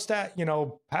 oh, well, what's that,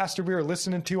 pastor we were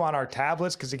listening to on our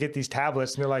tablets? Because they get these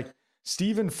tablets, and they're like,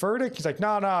 Stephen Furtick? He's like,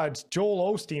 no, it's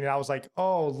Joel Osteen. And I was like,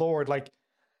 oh, Lord,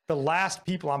 the last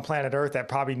people on planet Earth that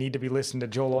probably need to be listening to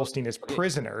Joel Osteen is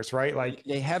prisoners, right?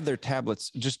 They have their tablets.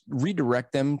 Just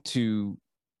redirect them to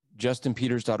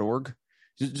justinpeters.org.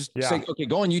 Just say, okay,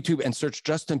 go on YouTube and search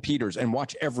Justin Peters and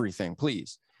watch everything,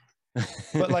 please.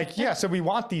 But like, yeah, so we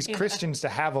want these Christians to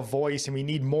have a voice, and we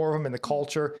need more of them in the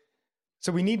culture.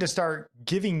 So we need to start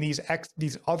giving these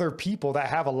other people that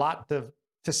have a lot to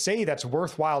say that's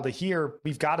worthwhile to hear.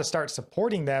 We've got to start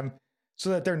supporting them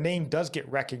so that their name does get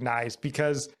recognized,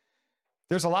 because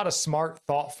there's a lot of smart,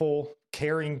 thoughtful,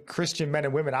 caring Christian men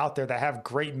and women out there that have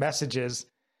great messages,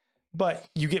 but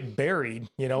you get buried,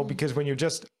 because when you're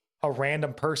just a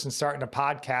random person starting a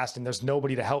podcast and there's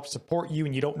nobody to help support you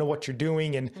and you don't know what you're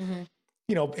doing. And,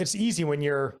 it's easy when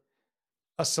you're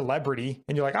a celebrity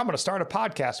and you're like, I'm going to start a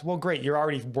podcast. Well, great. You're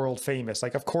already world famous.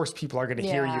 Like, of course, people are going to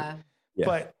hear you. Yeah.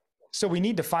 But so we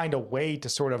need to find a way to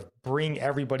sort of bring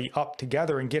everybody up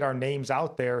together and get our names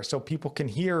out there so people can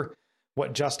hear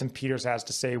what Justin Peters has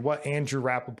to say, what Andrew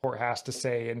Rappaport has to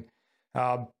say. And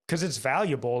because it's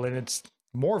valuable, and it's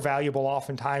more valuable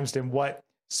oftentimes than what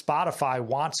Spotify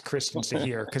wants Christians to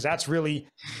hear, because that's really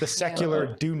the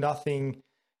secular do nothing,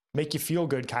 make you feel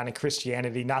good kind of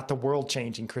Christianity, not the world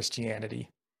changing Christianity.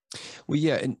 Well,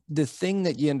 yeah. And the thing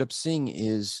that you end up seeing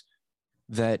is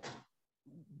that,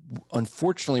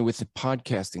 unfortunately, with the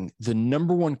podcasting, the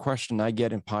number one question I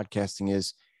get in podcasting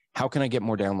is, how can I get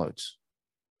more downloads?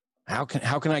 How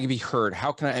can I be heard?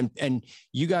 How can I, and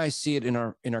you guys see it in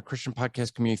our Christian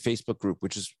podcast community Facebook group,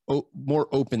 which is more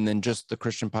open than just the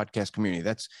Christian podcast community.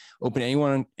 That's open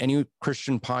to any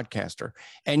Christian podcaster.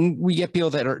 And we get people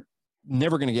that are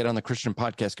never going to get on the Christian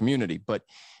podcast community, but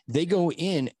they go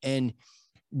in, and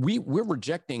we're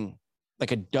rejecting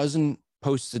like a dozen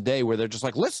posts a day where they're just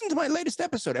like, listen to my latest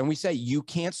episode. And we say, you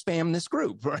can't spam this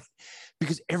group, right?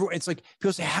 Because it's like,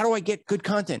 people say, how do I get good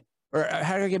content? Or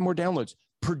how do I get more downloads?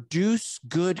 Produce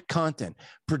good content.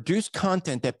 Produce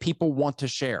content that people want to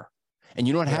share. And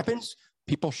you know what happens?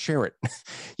 People share it.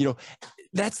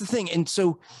 That's the thing. And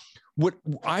so what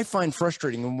I find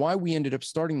frustrating, and why we ended up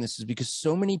starting this, is because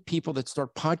so many people that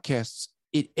start podcasts,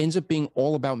 it ends up being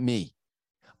all about me.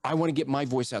 I want to get my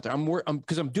voice out there.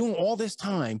 Because I'm doing all this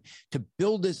time to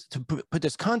build this, to put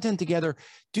this content together,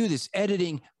 do this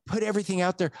editing, put everything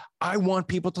out there. I want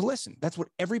people to listen. That's what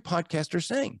every podcaster is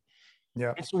saying.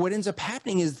 Yeah. And so what ends up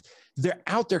happening is they're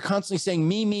out there constantly saying,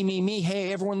 me, me, me, me.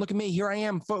 Hey, everyone, look at me. Here I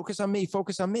am. Focus on me.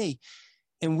 Focus on me.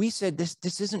 And we said, this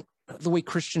isn't the way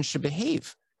Christians should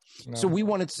behave. No. So we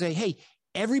wanted to say, hey,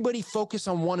 everybody focus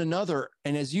on one another.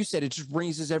 And as you said, it just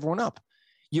raises everyone up.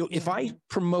 If I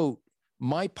promote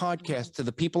my podcast to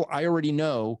the people I already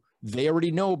know, they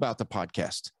already know about the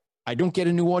podcast. I don't get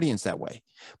a new audience that way.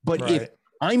 But if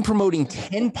I'm promoting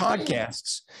 10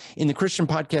 podcasts in the Christian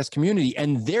podcast community,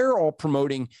 and they're all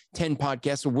promoting 10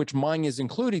 podcasts, of which mine is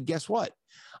included, guess what?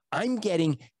 I'm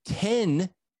getting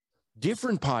 10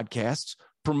 different podcasts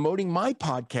promoting my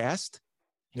podcast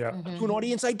to an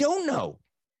audience I don't know.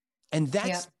 And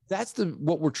that's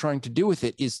what we're trying to do with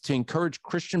it, is to encourage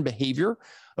Christian behavior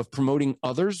of promoting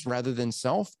others rather than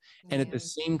self, and at the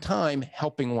same time,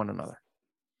 helping one another.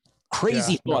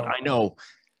 Crazy thought, I know.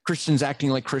 Christians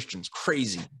acting like Christians.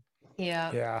 Crazy.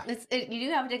 Yeah. You do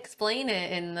have to explain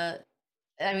it in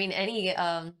any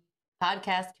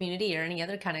podcast community or any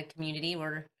other kind of community.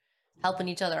 We're helping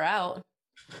each other out.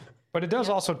 But it does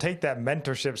also take that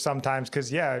mentorship sometimes,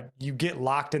 because you get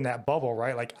locked in that bubble,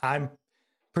 right? Like, I'm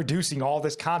producing all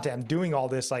this content, I'm doing all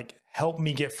this, like, help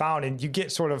me get found. And you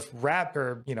get sort of wrapped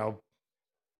or,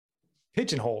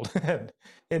 pigeonholed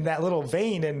in that little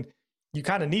vein. And you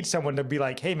kind of need someone to be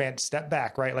like, hey man, step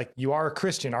back, right? Like, you are a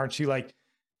Christian, aren't you? Like,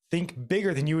 think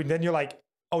bigger than you. And then you're like,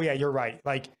 oh yeah, you're right.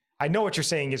 Like, I know what you're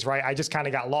saying is right. I just kind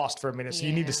of got lost for a minute. So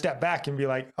you need to step back and be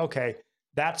like, okay,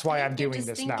 that's why I'm doing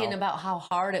this now. Thinking about how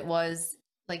hard it was,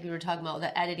 like we were talking about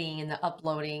the editing and the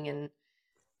uploading and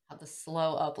how the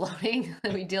slow uploading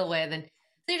that we deal with. And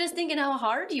so you're just thinking how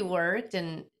hard you worked,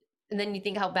 and then you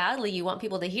think how badly you want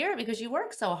people to hear it because you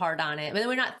work so hard on it. But then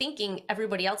we're not thinking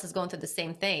everybody else is going through the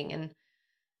same thing, and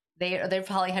they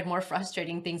probably had more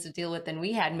frustrating things to deal with than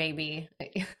we had, maybe.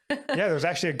 There's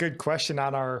actually a good question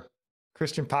on our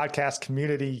Christian podcast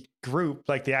community group,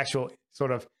 like the actual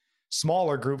sort of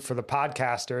smaller group for the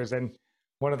podcasters. And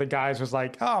one of the guys was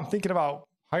like, oh, I'm thinking about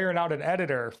hiring out an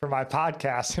editor for my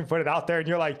podcast and put it out there. And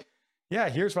you're like, yeah,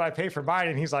 here's what I pay for mine.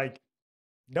 And he's like,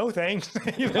 no thanks.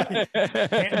 You're like,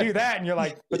 can't do that. And you're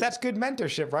like, but that's good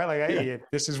mentorship, right? Like, hey,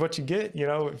 this is what you get,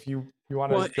 if you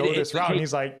want to go this route. And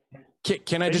he's like,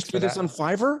 can I just do this on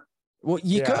Fiverr? Well,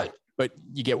 you could, but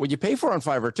you get what you pay for on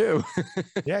Fiverr too.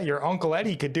 Yeah. Your Uncle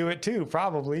Eddie could do it too,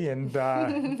 probably, and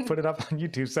put it up on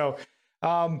YouTube. So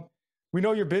we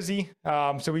know you're busy.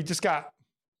 So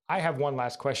I have one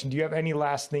last question. Do you have any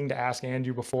last thing to ask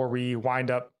Andrew before we wind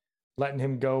up letting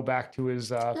him go back to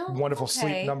his wonderful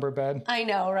sleep number bed. I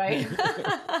know, right?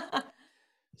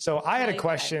 So I had a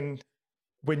question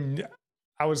when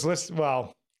I was listening.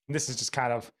 Well, this is just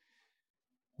kind of,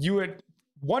 you had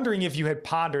wondering if you had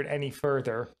pondered any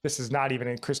further. This is not even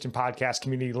a Christian podcast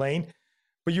community lane,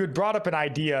 but you had brought up an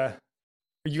idea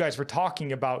where you guys were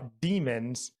talking about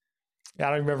demons. I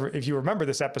don't remember if you remember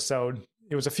this episode.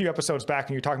 It was a few episodes back,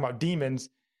 and you were talking about demons,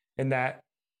 and that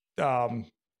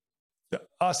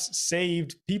us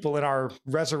saved people in our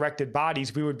resurrected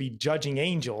bodies, we would be judging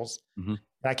angels. Mm-hmm.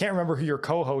 And I can't remember who your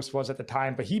co-host was at the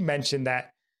time, but he mentioned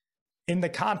that in the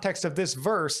context of this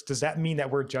verse, does that mean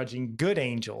that we're judging good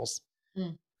angels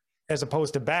as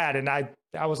opposed to bad? And I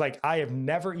was like, I have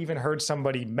never even heard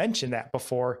somebody mention that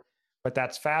before, but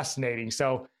that's fascinating.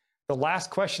 So the last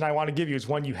question I want to give you is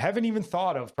one you haven't even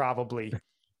thought of probably.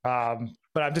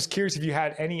 But I'm just curious if you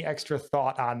had any extra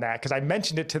thought on that, because I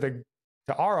mentioned it to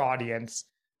our audience.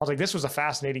 I was like, this was a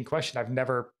fascinating question I've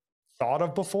never thought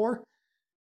of before.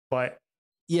 But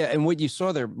yeah, and what you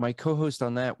saw there, my co-host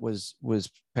on that was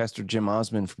Pastor Jim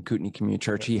Osmond from Kootenai Community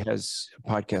Church. He has a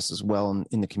podcast as well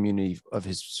in the community of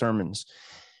his sermons,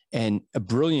 and a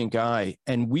brilliant guy.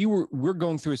 And we're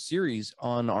going through a series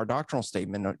on our doctrinal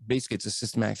statement. Basically, it's a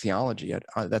systematic theology.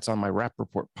 That's on my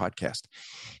Rappaport podcast,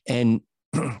 and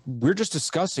we're just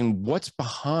discussing what's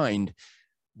behind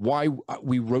why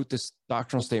we wrote this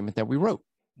doctrinal statement that we wrote.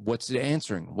 What's it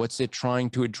answering? What's it trying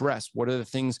to address? What are the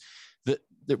things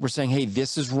that we're saying, hey,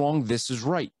 this is wrong, this is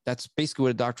right? That's basically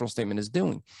what a doctrinal statement is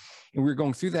doing. And we're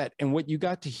going through that. And what you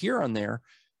got to hear on there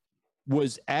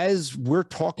was, as we're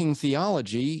talking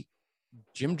theology,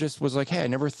 Jim just was like, hey, I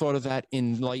never thought of that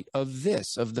in light of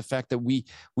this, of the fact that we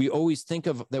always think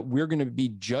of that we're going to be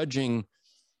judging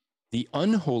the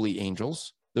unholy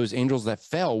angels, those angels that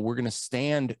fell. We're going to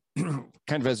stand kind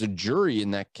of as a jury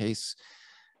in that case.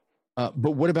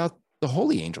 But what about the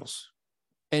holy angels?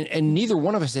 And neither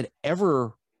one of us had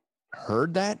ever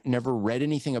heard that, never read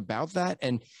anything about that.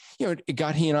 And, it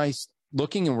got he and I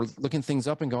looking, and we're looking things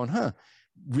up and going,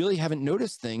 really haven't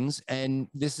noticed things. And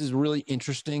this is a really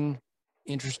interesting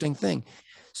thing.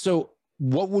 So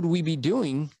what would we be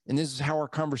doing? And this is how our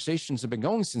conversations have been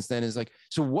going since then, is like,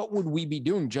 so what would we be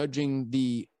doing judging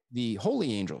the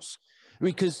holy angels?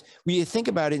 Because we think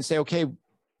about it and say, okay,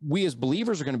 we as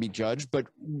believers are going to be judged, but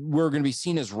we're going to be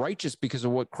seen as righteous because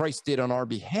of what Christ did on our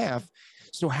behalf.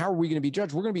 So how are we going to be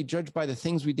judged? We're going to be judged by the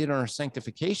things we did on our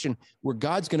sanctification, where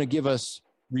God's going to give us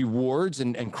rewards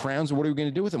and crowns. And what are we going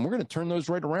to do with them? We're going to turn those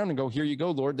right around and go, here you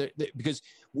go, Lord, because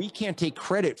we can't take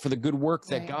credit for the good work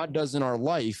that God does in our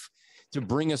life to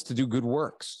bring us to do good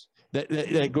works.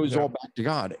 That goes all back to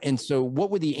God. And so what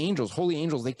would the angels, holy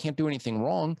angels, they can't do anything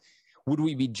wrong. Would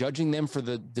we be judging them for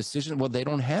the decision? Well, they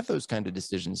don't have those kind of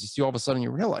decisions. You see, all of a sudden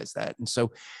you realize that. And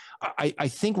so I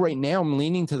think right now I'm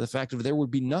leaning to the fact that there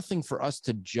would be nothing for us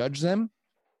to judge them.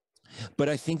 But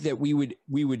I think that we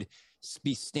would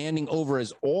be standing over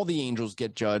as all the angels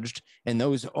get judged and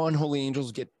those unholy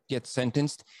angels get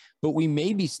sentenced. But we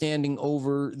may be standing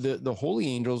over the holy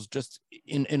angels just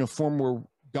in a form where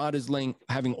God is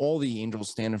having all the angels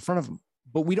stand in front of him.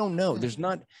 But we don't know. There's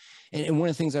not. And one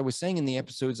of the things I was saying in the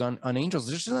episodes on angels,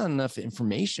 there's not enough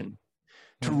information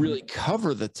to really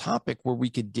cover the topic where we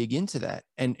could dig into that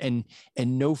and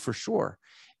know for sure.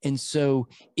 And so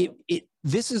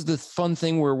this is the fun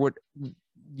thing where what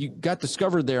you got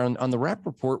discovered there on the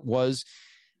Rappaport was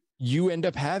you end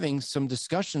up having some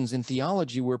discussions in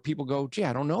theology where people go, gee,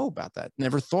 I don't know about that.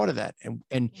 Never thought of that.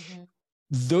 And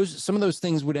some of those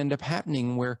things would end up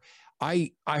happening where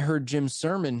I heard Jim's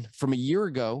sermon from a year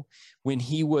ago when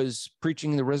he was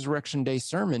preaching the Resurrection Day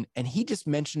sermon, and he just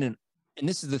mentioned it. And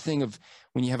this is the thing of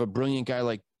when you have a brilliant guy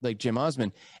like Jim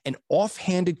Osmond, an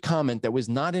offhanded comment that was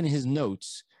not in his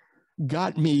notes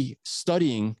got me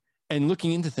studying and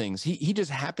looking into things. He just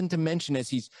happened to mention as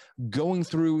he's going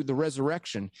through the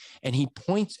resurrection, and he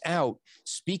points out,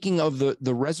 speaking of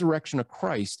the resurrection of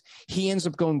Christ, he ends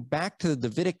up going back to the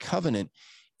Davidic covenant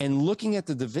and looking at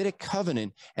the Davidic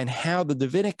covenant and how the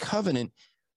Davidic covenant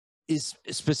is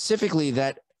specifically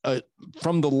that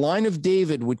from the line of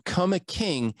David would come a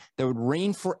king that would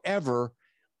reign forever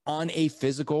on a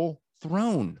physical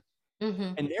throne.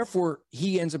 And therefore,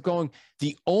 he ends up going,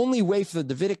 the only way for the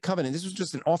Davidic covenant, this was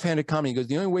just an offhanded comment, he goes,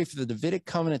 the only way for the Davidic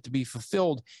covenant to be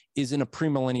fulfilled is in a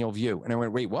premillennial view. And I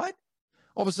went, wait, what?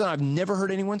 All of a sudden, I've never heard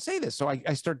anyone say this. So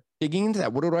I start digging into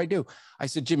that. What do I do? I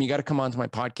said, Jim, you got to come on to my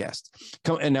podcast.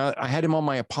 And I had him on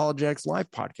my Apologetics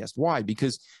Live podcast. Why?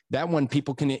 Because that one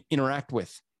people can interact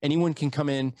with. Anyone can come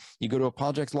in. You go to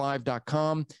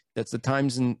apologeticslive.com. That's the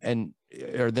times and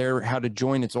are there, how to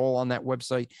join. It's all on that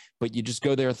website, but you just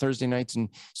go there Thursday nights. And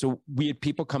so we had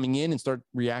people coming in and start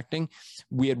reacting.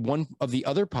 We had one of the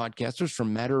other podcasters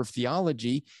from Matter of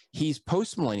Theology. He's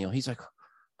post-millennial. He's like,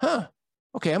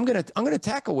 okay, I'm going to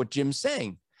tackle what Jim's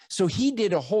saying. So he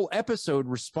did a whole episode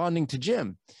responding to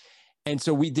Jim. And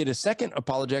so we did a second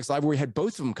Apologetics Live where we had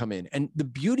both of them come in. And the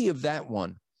beauty of that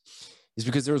one is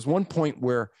because there was one point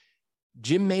where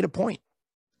Jim made a point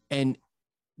and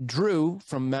Drew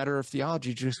from Matter of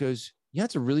Theology just goes, yeah,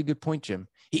 that's a really good point, Jim.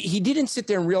 He didn't sit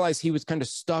there and realize he was kind of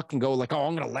stuck and go like, oh,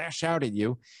 I'm going to lash out at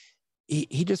you.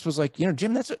 He just was like,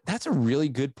 Jim, that's a really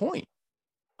good point.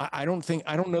 I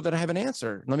don't know that I have an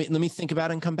answer. Let me think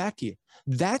about it and come back to you.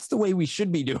 That's the way we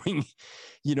should be doing,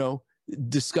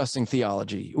 discussing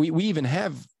theology. We even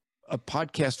have a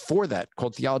podcast for that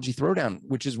called Theology Throwdown,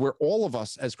 which is where all of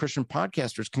us as Christian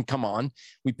podcasters can come on.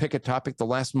 We pick a topic. The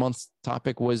last month's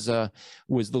topic was the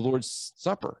Lord's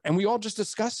Supper, and we all just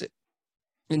discuss it.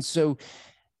 And so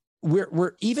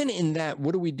we're even in that.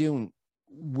 What are we doing?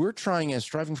 We're trying as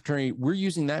Striving Fraternity, we're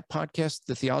using that podcast,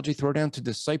 the Theology Throwdown, to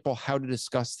disciple how to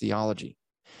discuss theology,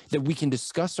 that we can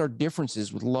discuss our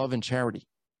differences with love and charity.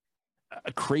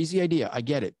 A crazy idea. I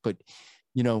get it. But,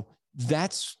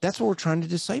 that's what we're trying to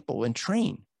disciple and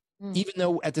train, even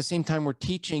though at the same time we're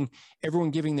teaching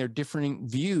everyone giving their differing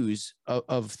views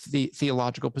of the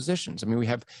theological positions. I mean, we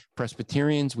have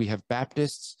Presbyterians, we have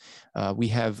Baptists, we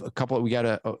have we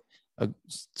got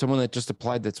someone that just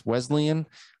applied that's Wesleyan,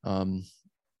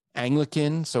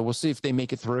 Anglican. So we'll see if they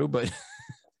make it through, but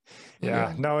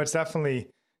yeah, no, it's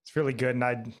really good. And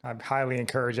I highly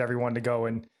encourage everyone to go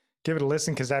and give it a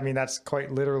listen. Cause that's quite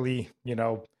literally,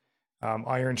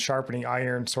 iron sharpening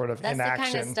iron sort of That's in the action.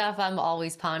 kind of stuff I'm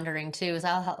always pondering too, is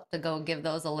I'll have to go give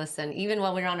those a listen. Even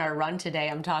when we're on our run today,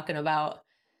 I'm talking about,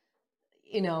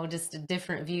 just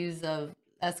different views of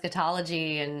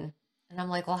eschatology and I'm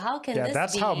like, well, how can this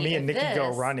that's be how me and Nikki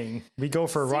go running. We go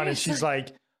for a run and she's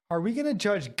like, are we going to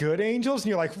judge good angels? And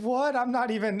you're like, what? I'm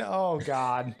not even, oh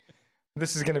God,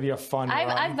 this is going to be a fun run.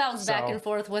 I've bounced back and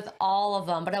forth with all of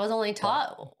them, but I was only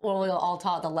taught, we were all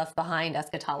taught the Left Behind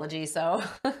eschatology. So,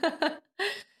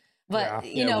 but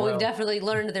we've definitely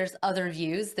learned there's other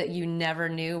views that you never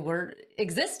knew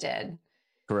existed.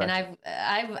 Correct.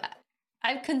 And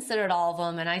I've considered all of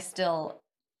them, and I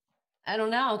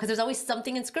don't know, because there's always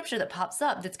something in Scripture that pops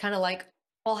up that's kind of like,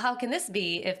 well, how can this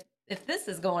be if this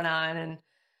is going on? And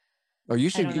you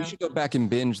should go back and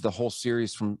binge the whole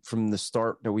series from the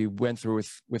start that we went through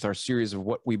with our series of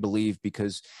what we believe,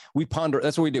 because we ponder.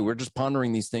 That's what we do. We're just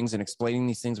pondering these things and explaining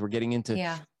these things. We're getting into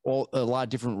a lot of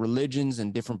different religions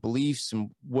and different beliefs and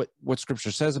what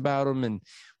Scripture says about them and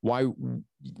why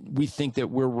we think that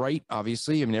we're right.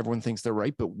 Obviously, everyone thinks they're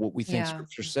right, but what we think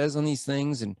Scripture says on these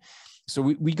things. And so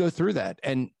we go through that.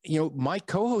 And, my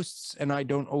co-hosts and I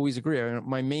don't always agree.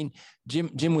 My main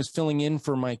Jim was filling in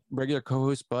for my regular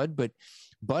co-host, Bud, but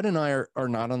Bud and I are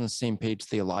not on the same page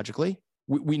theologically.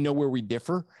 We know where we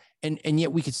differ, and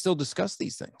yet we could still discuss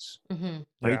these things.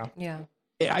 Mm-hmm. Right? Yeah.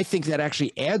 I think that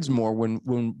actually adds more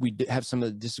when we have some of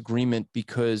the disagreement,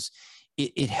 because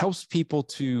it helps people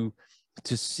to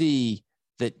see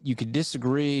that you could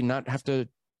disagree, not have to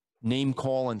name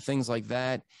call and things like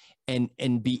that.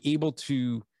 And be able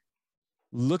to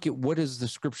look at what does the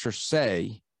Scripture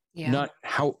say, not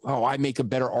how I make a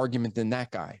better argument than that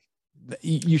guy.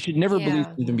 You should never believe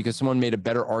something because someone made a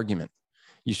better argument.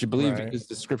 You should believe because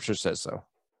the Scripture says so.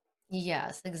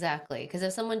 Yes, exactly. Because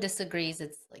if someone disagrees,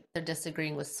 it's like they're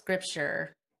disagreeing with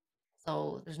Scripture.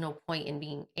 So there's no point in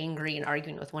being angry and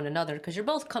arguing with one another, because you're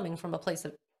both coming from a place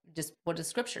of just what does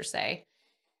Scripture say?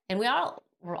 And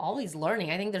we're always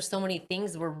learning. I think there's so many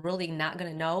things we're really not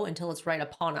going to know until it's right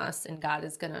upon us, and God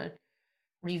is going to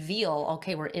reveal,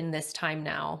 okay, we're in this time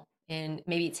now, and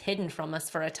maybe it's hidden from us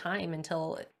for a time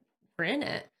until we're in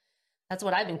it. That's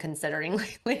what I've been considering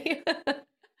lately.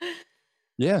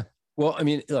 Yeah. Well,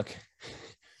 look,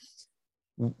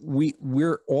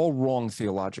 we're all wrong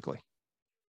theologically.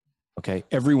 Okay.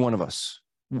 Every one of us,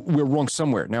 we're wrong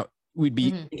somewhere. Now, we'd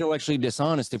be intellectually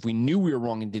dishonest if we knew we were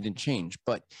wrong and didn't change,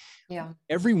 but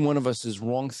every one of us is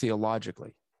wrong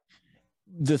theologically.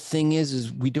 The thing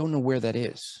is we don't know where that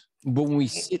is. But when we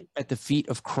sit at the feet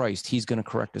of Christ, he's going to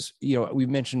correct us. We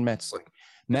mentioned Matt Slick.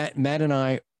 Matt and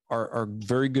I are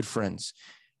very good friends.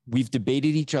 We've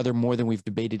debated each other more than we've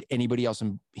debated anybody else.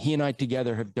 And he and I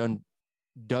together have done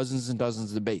dozens and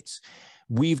dozens of debates.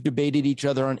 We've debated each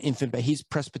other on he's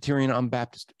Presbyterian, I'm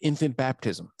Baptist, infant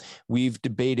baptism. We've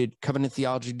debated covenant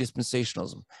theology,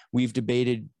 dispensationalism. We've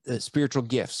debated spiritual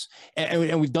gifts.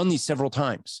 And we've done these several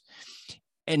times.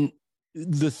 And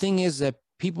the thing is that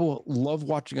people love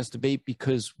watching us debate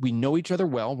because we know each other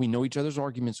well. We know each other's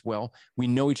arguments well. We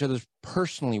know each other's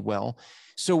personally well.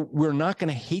 So we're not going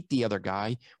to hate the other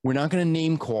guy. We're not going to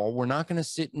name call. We're not going to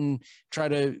sit and try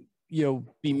to,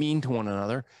 be mean to one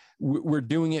another. We're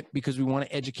doing it because we want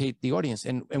to educate the audience.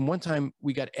 And one time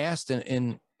we got asked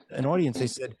in an audience, they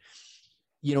said,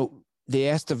 they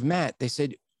asked of Matt, they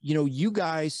said, you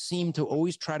guys seem to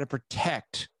always try to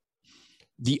protect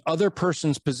the other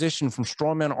person's position from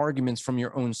straw man arguments from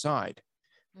your own side.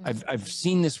 I've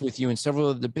seen this with you in several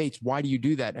of the debates. Why do you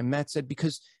do that? And Matt said,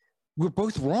 because we're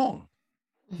both wrong.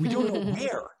 We don't know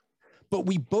where, but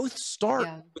we both start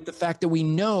with the fact that we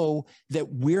know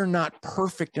that we're not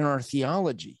perfect in our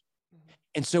theology.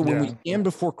 And so when we stand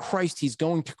before Christ, he's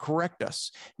going to correct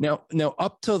us. Now,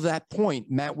 up till that point,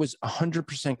 Matt was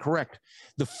 100% correct.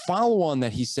 The follow-on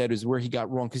that he said is where he got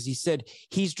wrong, because he said,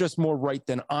 he's just more right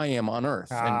than I am on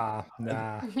earth. Nah.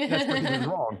 That's where he was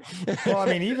wrong. Well, I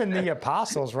mean, even the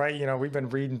apostles, right? We've been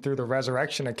reading through the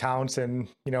resurrection accounts, and,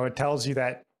 it tells you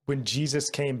that when Jesus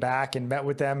came back and met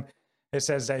with them, it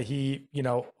says that he,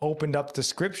 opened up the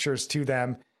scriptures to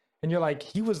them. And you're like,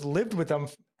 he lived with them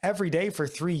every day for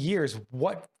 3 years.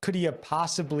 What could he have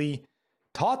possibly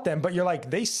taught them? But you're like,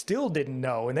 they still didn't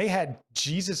know. And they had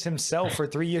Jesus himself for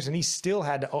 3 years, and he still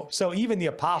had to. So even the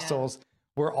apostles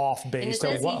were off base. And it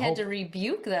says he had to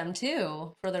rebuke them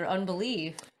too for their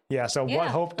unbelief. Yeah. So what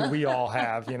hope do we all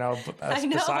have,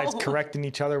 besides correcting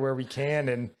each other where we can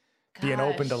and being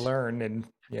open to learn and,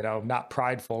 not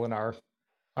prideful in our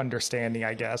understanding,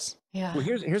 I guess. Yeah. Well,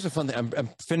 here's a fun thing. I'm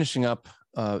finishing up.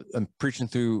 I'm preaching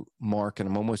through Mark, and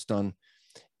I'm almost done,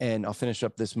 and I'll finish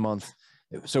up this month.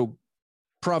 So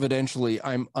providentially,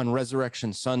 I'm on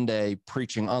Resurrection Sunday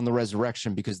preaching on the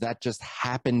resurrection, because that just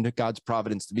happened, God's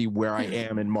providence, to be where I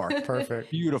am in Mark.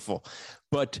 Perfect. Beautiful.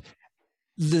 But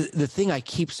the thing I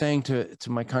keep saying to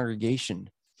my congregation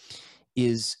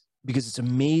is, because it's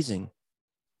amazing,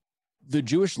 the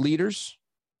Jewish leaders,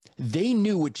 they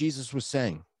knew what Jesus was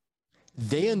saying.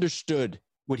 They understood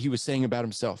what he was saying about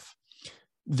himself.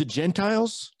 The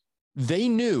Gentiles, they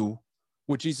knew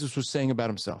what Jesus was saying about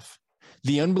himself.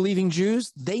 The unbelieving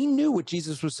Jews, they knew what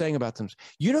Jesus was saying about them.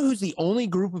 You know who's the only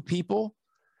group of people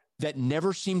that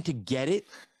never seemed to get it?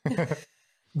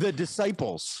 The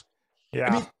disciples. Yeah.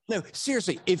 I mean, no,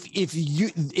 seriously,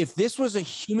 if this was a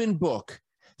human book,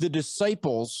 the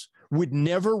disciples would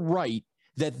never write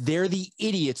that they're the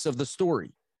idiots of the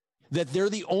story, that they're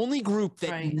the only group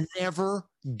that never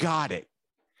got it.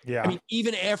 Yeah. I mean,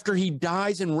 even after he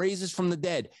dies and raises from the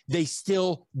dead, they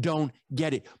still don't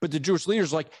get it. But the Jewish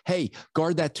leaders are like, hey,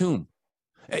 guard that tomb.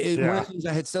 One of the things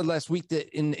I had said last week that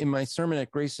in my sermon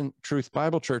at Grace and Truth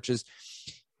Bible Church is,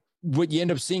 what you end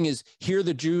up seeing is, here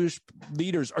the Jewish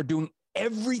leaders are doing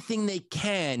everything they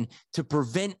can to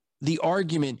prevent the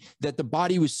argument that the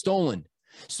body was stolen.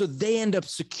 So they end up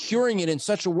securing it in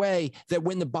such a way that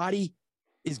when the body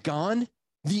is gone,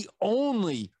 the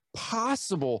only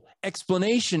possible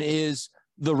explanation is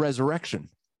the resurrection.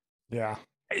 Yeah.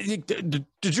 The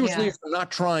Jewish leaders are not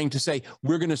trying to say,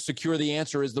 we're going to secure the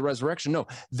answer is the resurrection. No,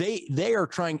 they are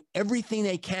trying everything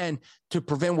they can to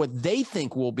prevent what they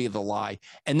think will be the lie.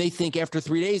 And they think after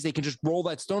 3 days, they can just roll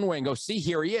that stone away and go, see,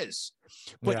 here he is.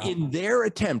 But in their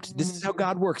attempt, this is how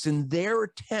God works, in their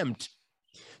attempt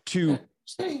to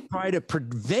try to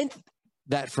prevent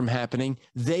that from happening,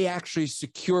 they actually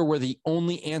secure where the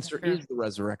only answer is the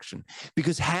resurrection.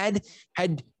 Because had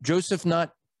Joseph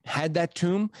not had that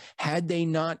tomb, had they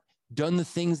not done the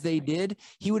things they did,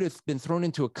 he would have been thrown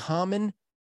into a common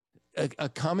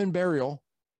burial,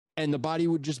 and the body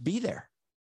would just be there,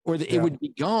 or it would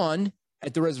be gone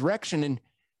at the resurrection, and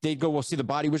they'd go, well, see, the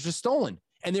body was just stolen.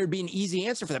 And there'd be an easy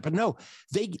answer for that. But no,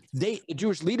 the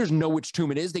Jewish leaders know which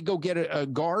tomb it is. They go get a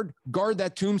guard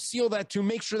that tomb, seal that tomb,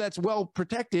 make sure that's well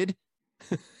protected.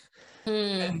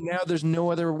 And now there's no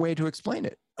other way to explain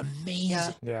it.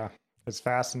 Amazing. Yeah. It's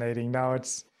fascinating. No,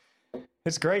 it's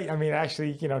great. I mean,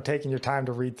 actually, taking your time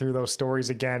to read through those stories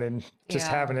again and just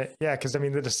having it. Yeah. Cause I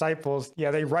mean, the disciples,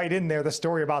 they write in there the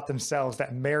story about themselves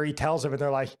that Mary tells them, and they're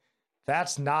like,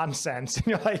 that's nonsense. And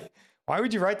you're like, why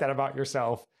would you write that about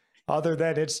yourself? Other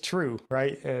than it's true,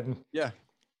 right? And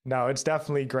no, it's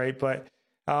definitely great. But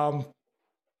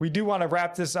we do want to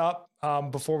wrap this up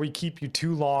before we keep you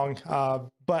too long.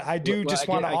 But I do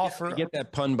want to offer. I get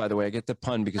that pun, by the way. I get the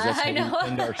pun because that's how we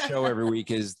end our show every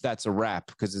week. Is that's a wrap,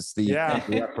 because it's the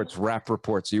rap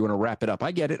report. So you want to wrap it up?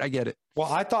 I get it.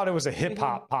 Well, I thought it was a hip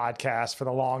hop podcast for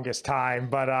the longest time,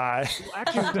 but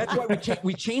actually, that's why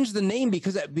we changed the name,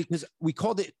 because we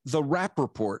called it the Rap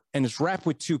Report, and it's rap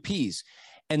with 2 P's.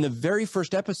 And the very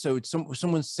first episode,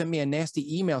 someone sent me a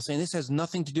nasty email saying this has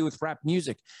nothing to do with rap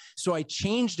music. So I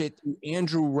changed it to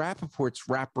Andrew Rappaport's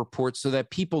Rap Report so that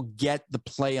people get the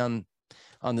play on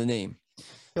the name.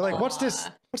 You're like, what's this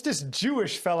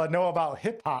Jewish fella know about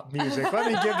hip hop music? Let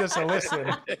me give this a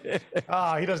listen.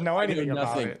 He doesn't know anything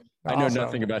about it. I know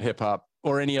nothing about hip hop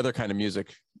or any other kind of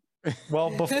music. Well,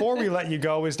 before we let you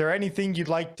go, is there anything you'd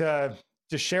like to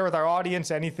just share with our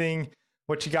audience? Anything,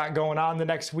 what you got going on the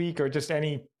next week, or just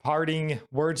any parting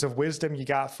words of wisdom you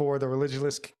got for the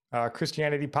Religious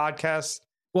Christianity podcast?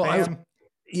 Well,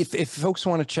 if folks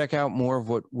want to check out more of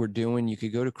what we're doing, you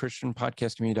could go to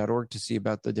christianpodcastcommunity.org to see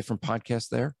about the different podcasts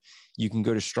there. You can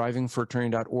go to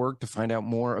strivingforeternity.org to find out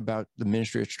more about the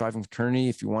ministry of Striving Fraternity.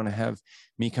 If you want to have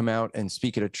me come out and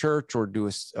speak at a church or do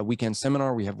a weekend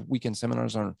seminar, we have weekend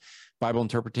seminars on Bible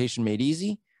interpretation made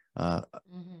easy,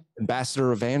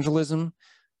 ambassador evangelism,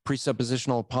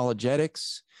 presuppositional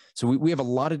apologetics. So we have a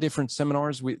lot of different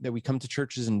seminars that we come to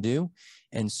churches and do.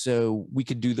 And so we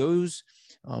could do those.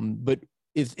 But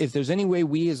if there's any way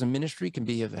we as a ministry can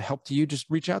be of help to you, just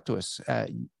reach out to us at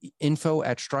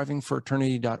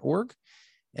info@strivingforeternity.org.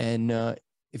 And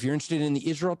if you're interested in the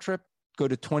Israel trip, go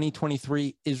to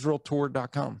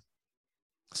 2023israeltour.com.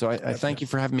 So I thank you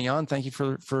for having me on. Thank you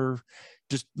for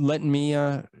just letting me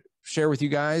share with you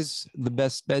guys the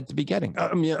best bed to be getting. Not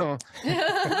to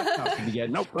be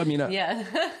getting. Nope.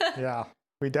 Yeah.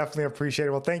 We definitely appreciate it.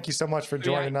 Well, thank you so much for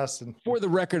joining us. And for the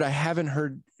record, I haven't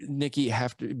heard Nikki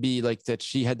have to be like that.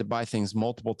 She had to buy things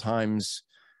multiple times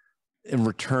and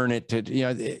return it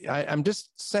to, I'm just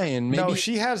saying. Maybe. No,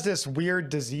 she has this weird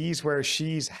disease where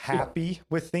she's happy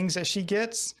with things that she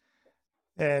gets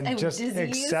and just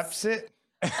accepts it.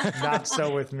 Not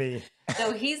so with me.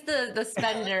 So he's the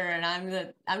spender, and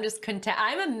I'm just content.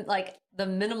 I'm like the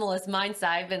minimalist mindset.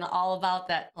 I've been all about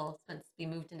that. Well, since we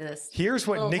moved into this. Here's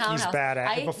what Nikki's townhouse. bad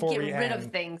at. Before we get rid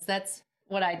of things. That's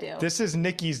what I do. This is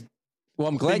Nikki's. Well,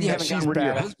 I'm glad you haven't gotten rid of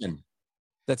your husband.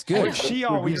 That's good. What she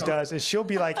always does is she'll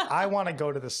be like, I want to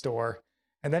go to the store,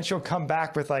 and then she'll come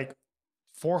back with like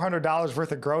 $400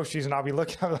 worth of groceries, and I'll be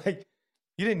looking. I'm like,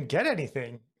 you didn't get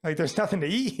anything. Like, there's nothing to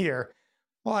eat here.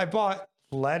 Well, I bought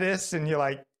lettuce, and you're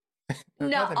like,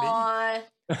 no,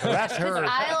 that's her.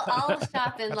 I'll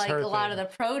shop in like a lot of the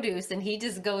produce, and he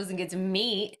just goes and gets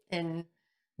meat, eggs,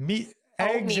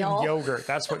 oatmeal. And yogurt.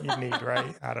 That's what you need,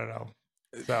 right? I don't know.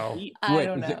 So I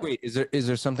don't know. Wait, is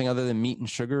there something other than meat and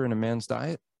sugar in a man's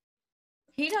diet?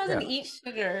 He doesn't eat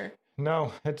sugar.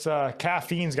 No, it's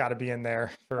caffeine's got to be in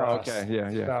there for us. Okay,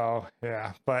 yeah. So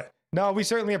yeah, but no, we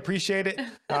certainly appreciate it.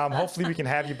 Hopefully we can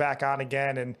have you back on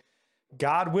again, and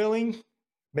God willing,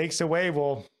 makes a way.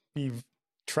 We'll be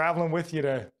traveling with you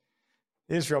to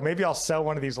Israel. Maybe I'll sell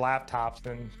one of these laptops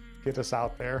and get us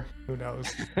out there. Who knows?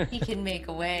 He can make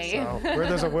a way. So where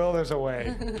there's a will, there's a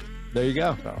way. There you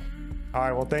go. So, all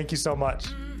right. Well, thank you so much.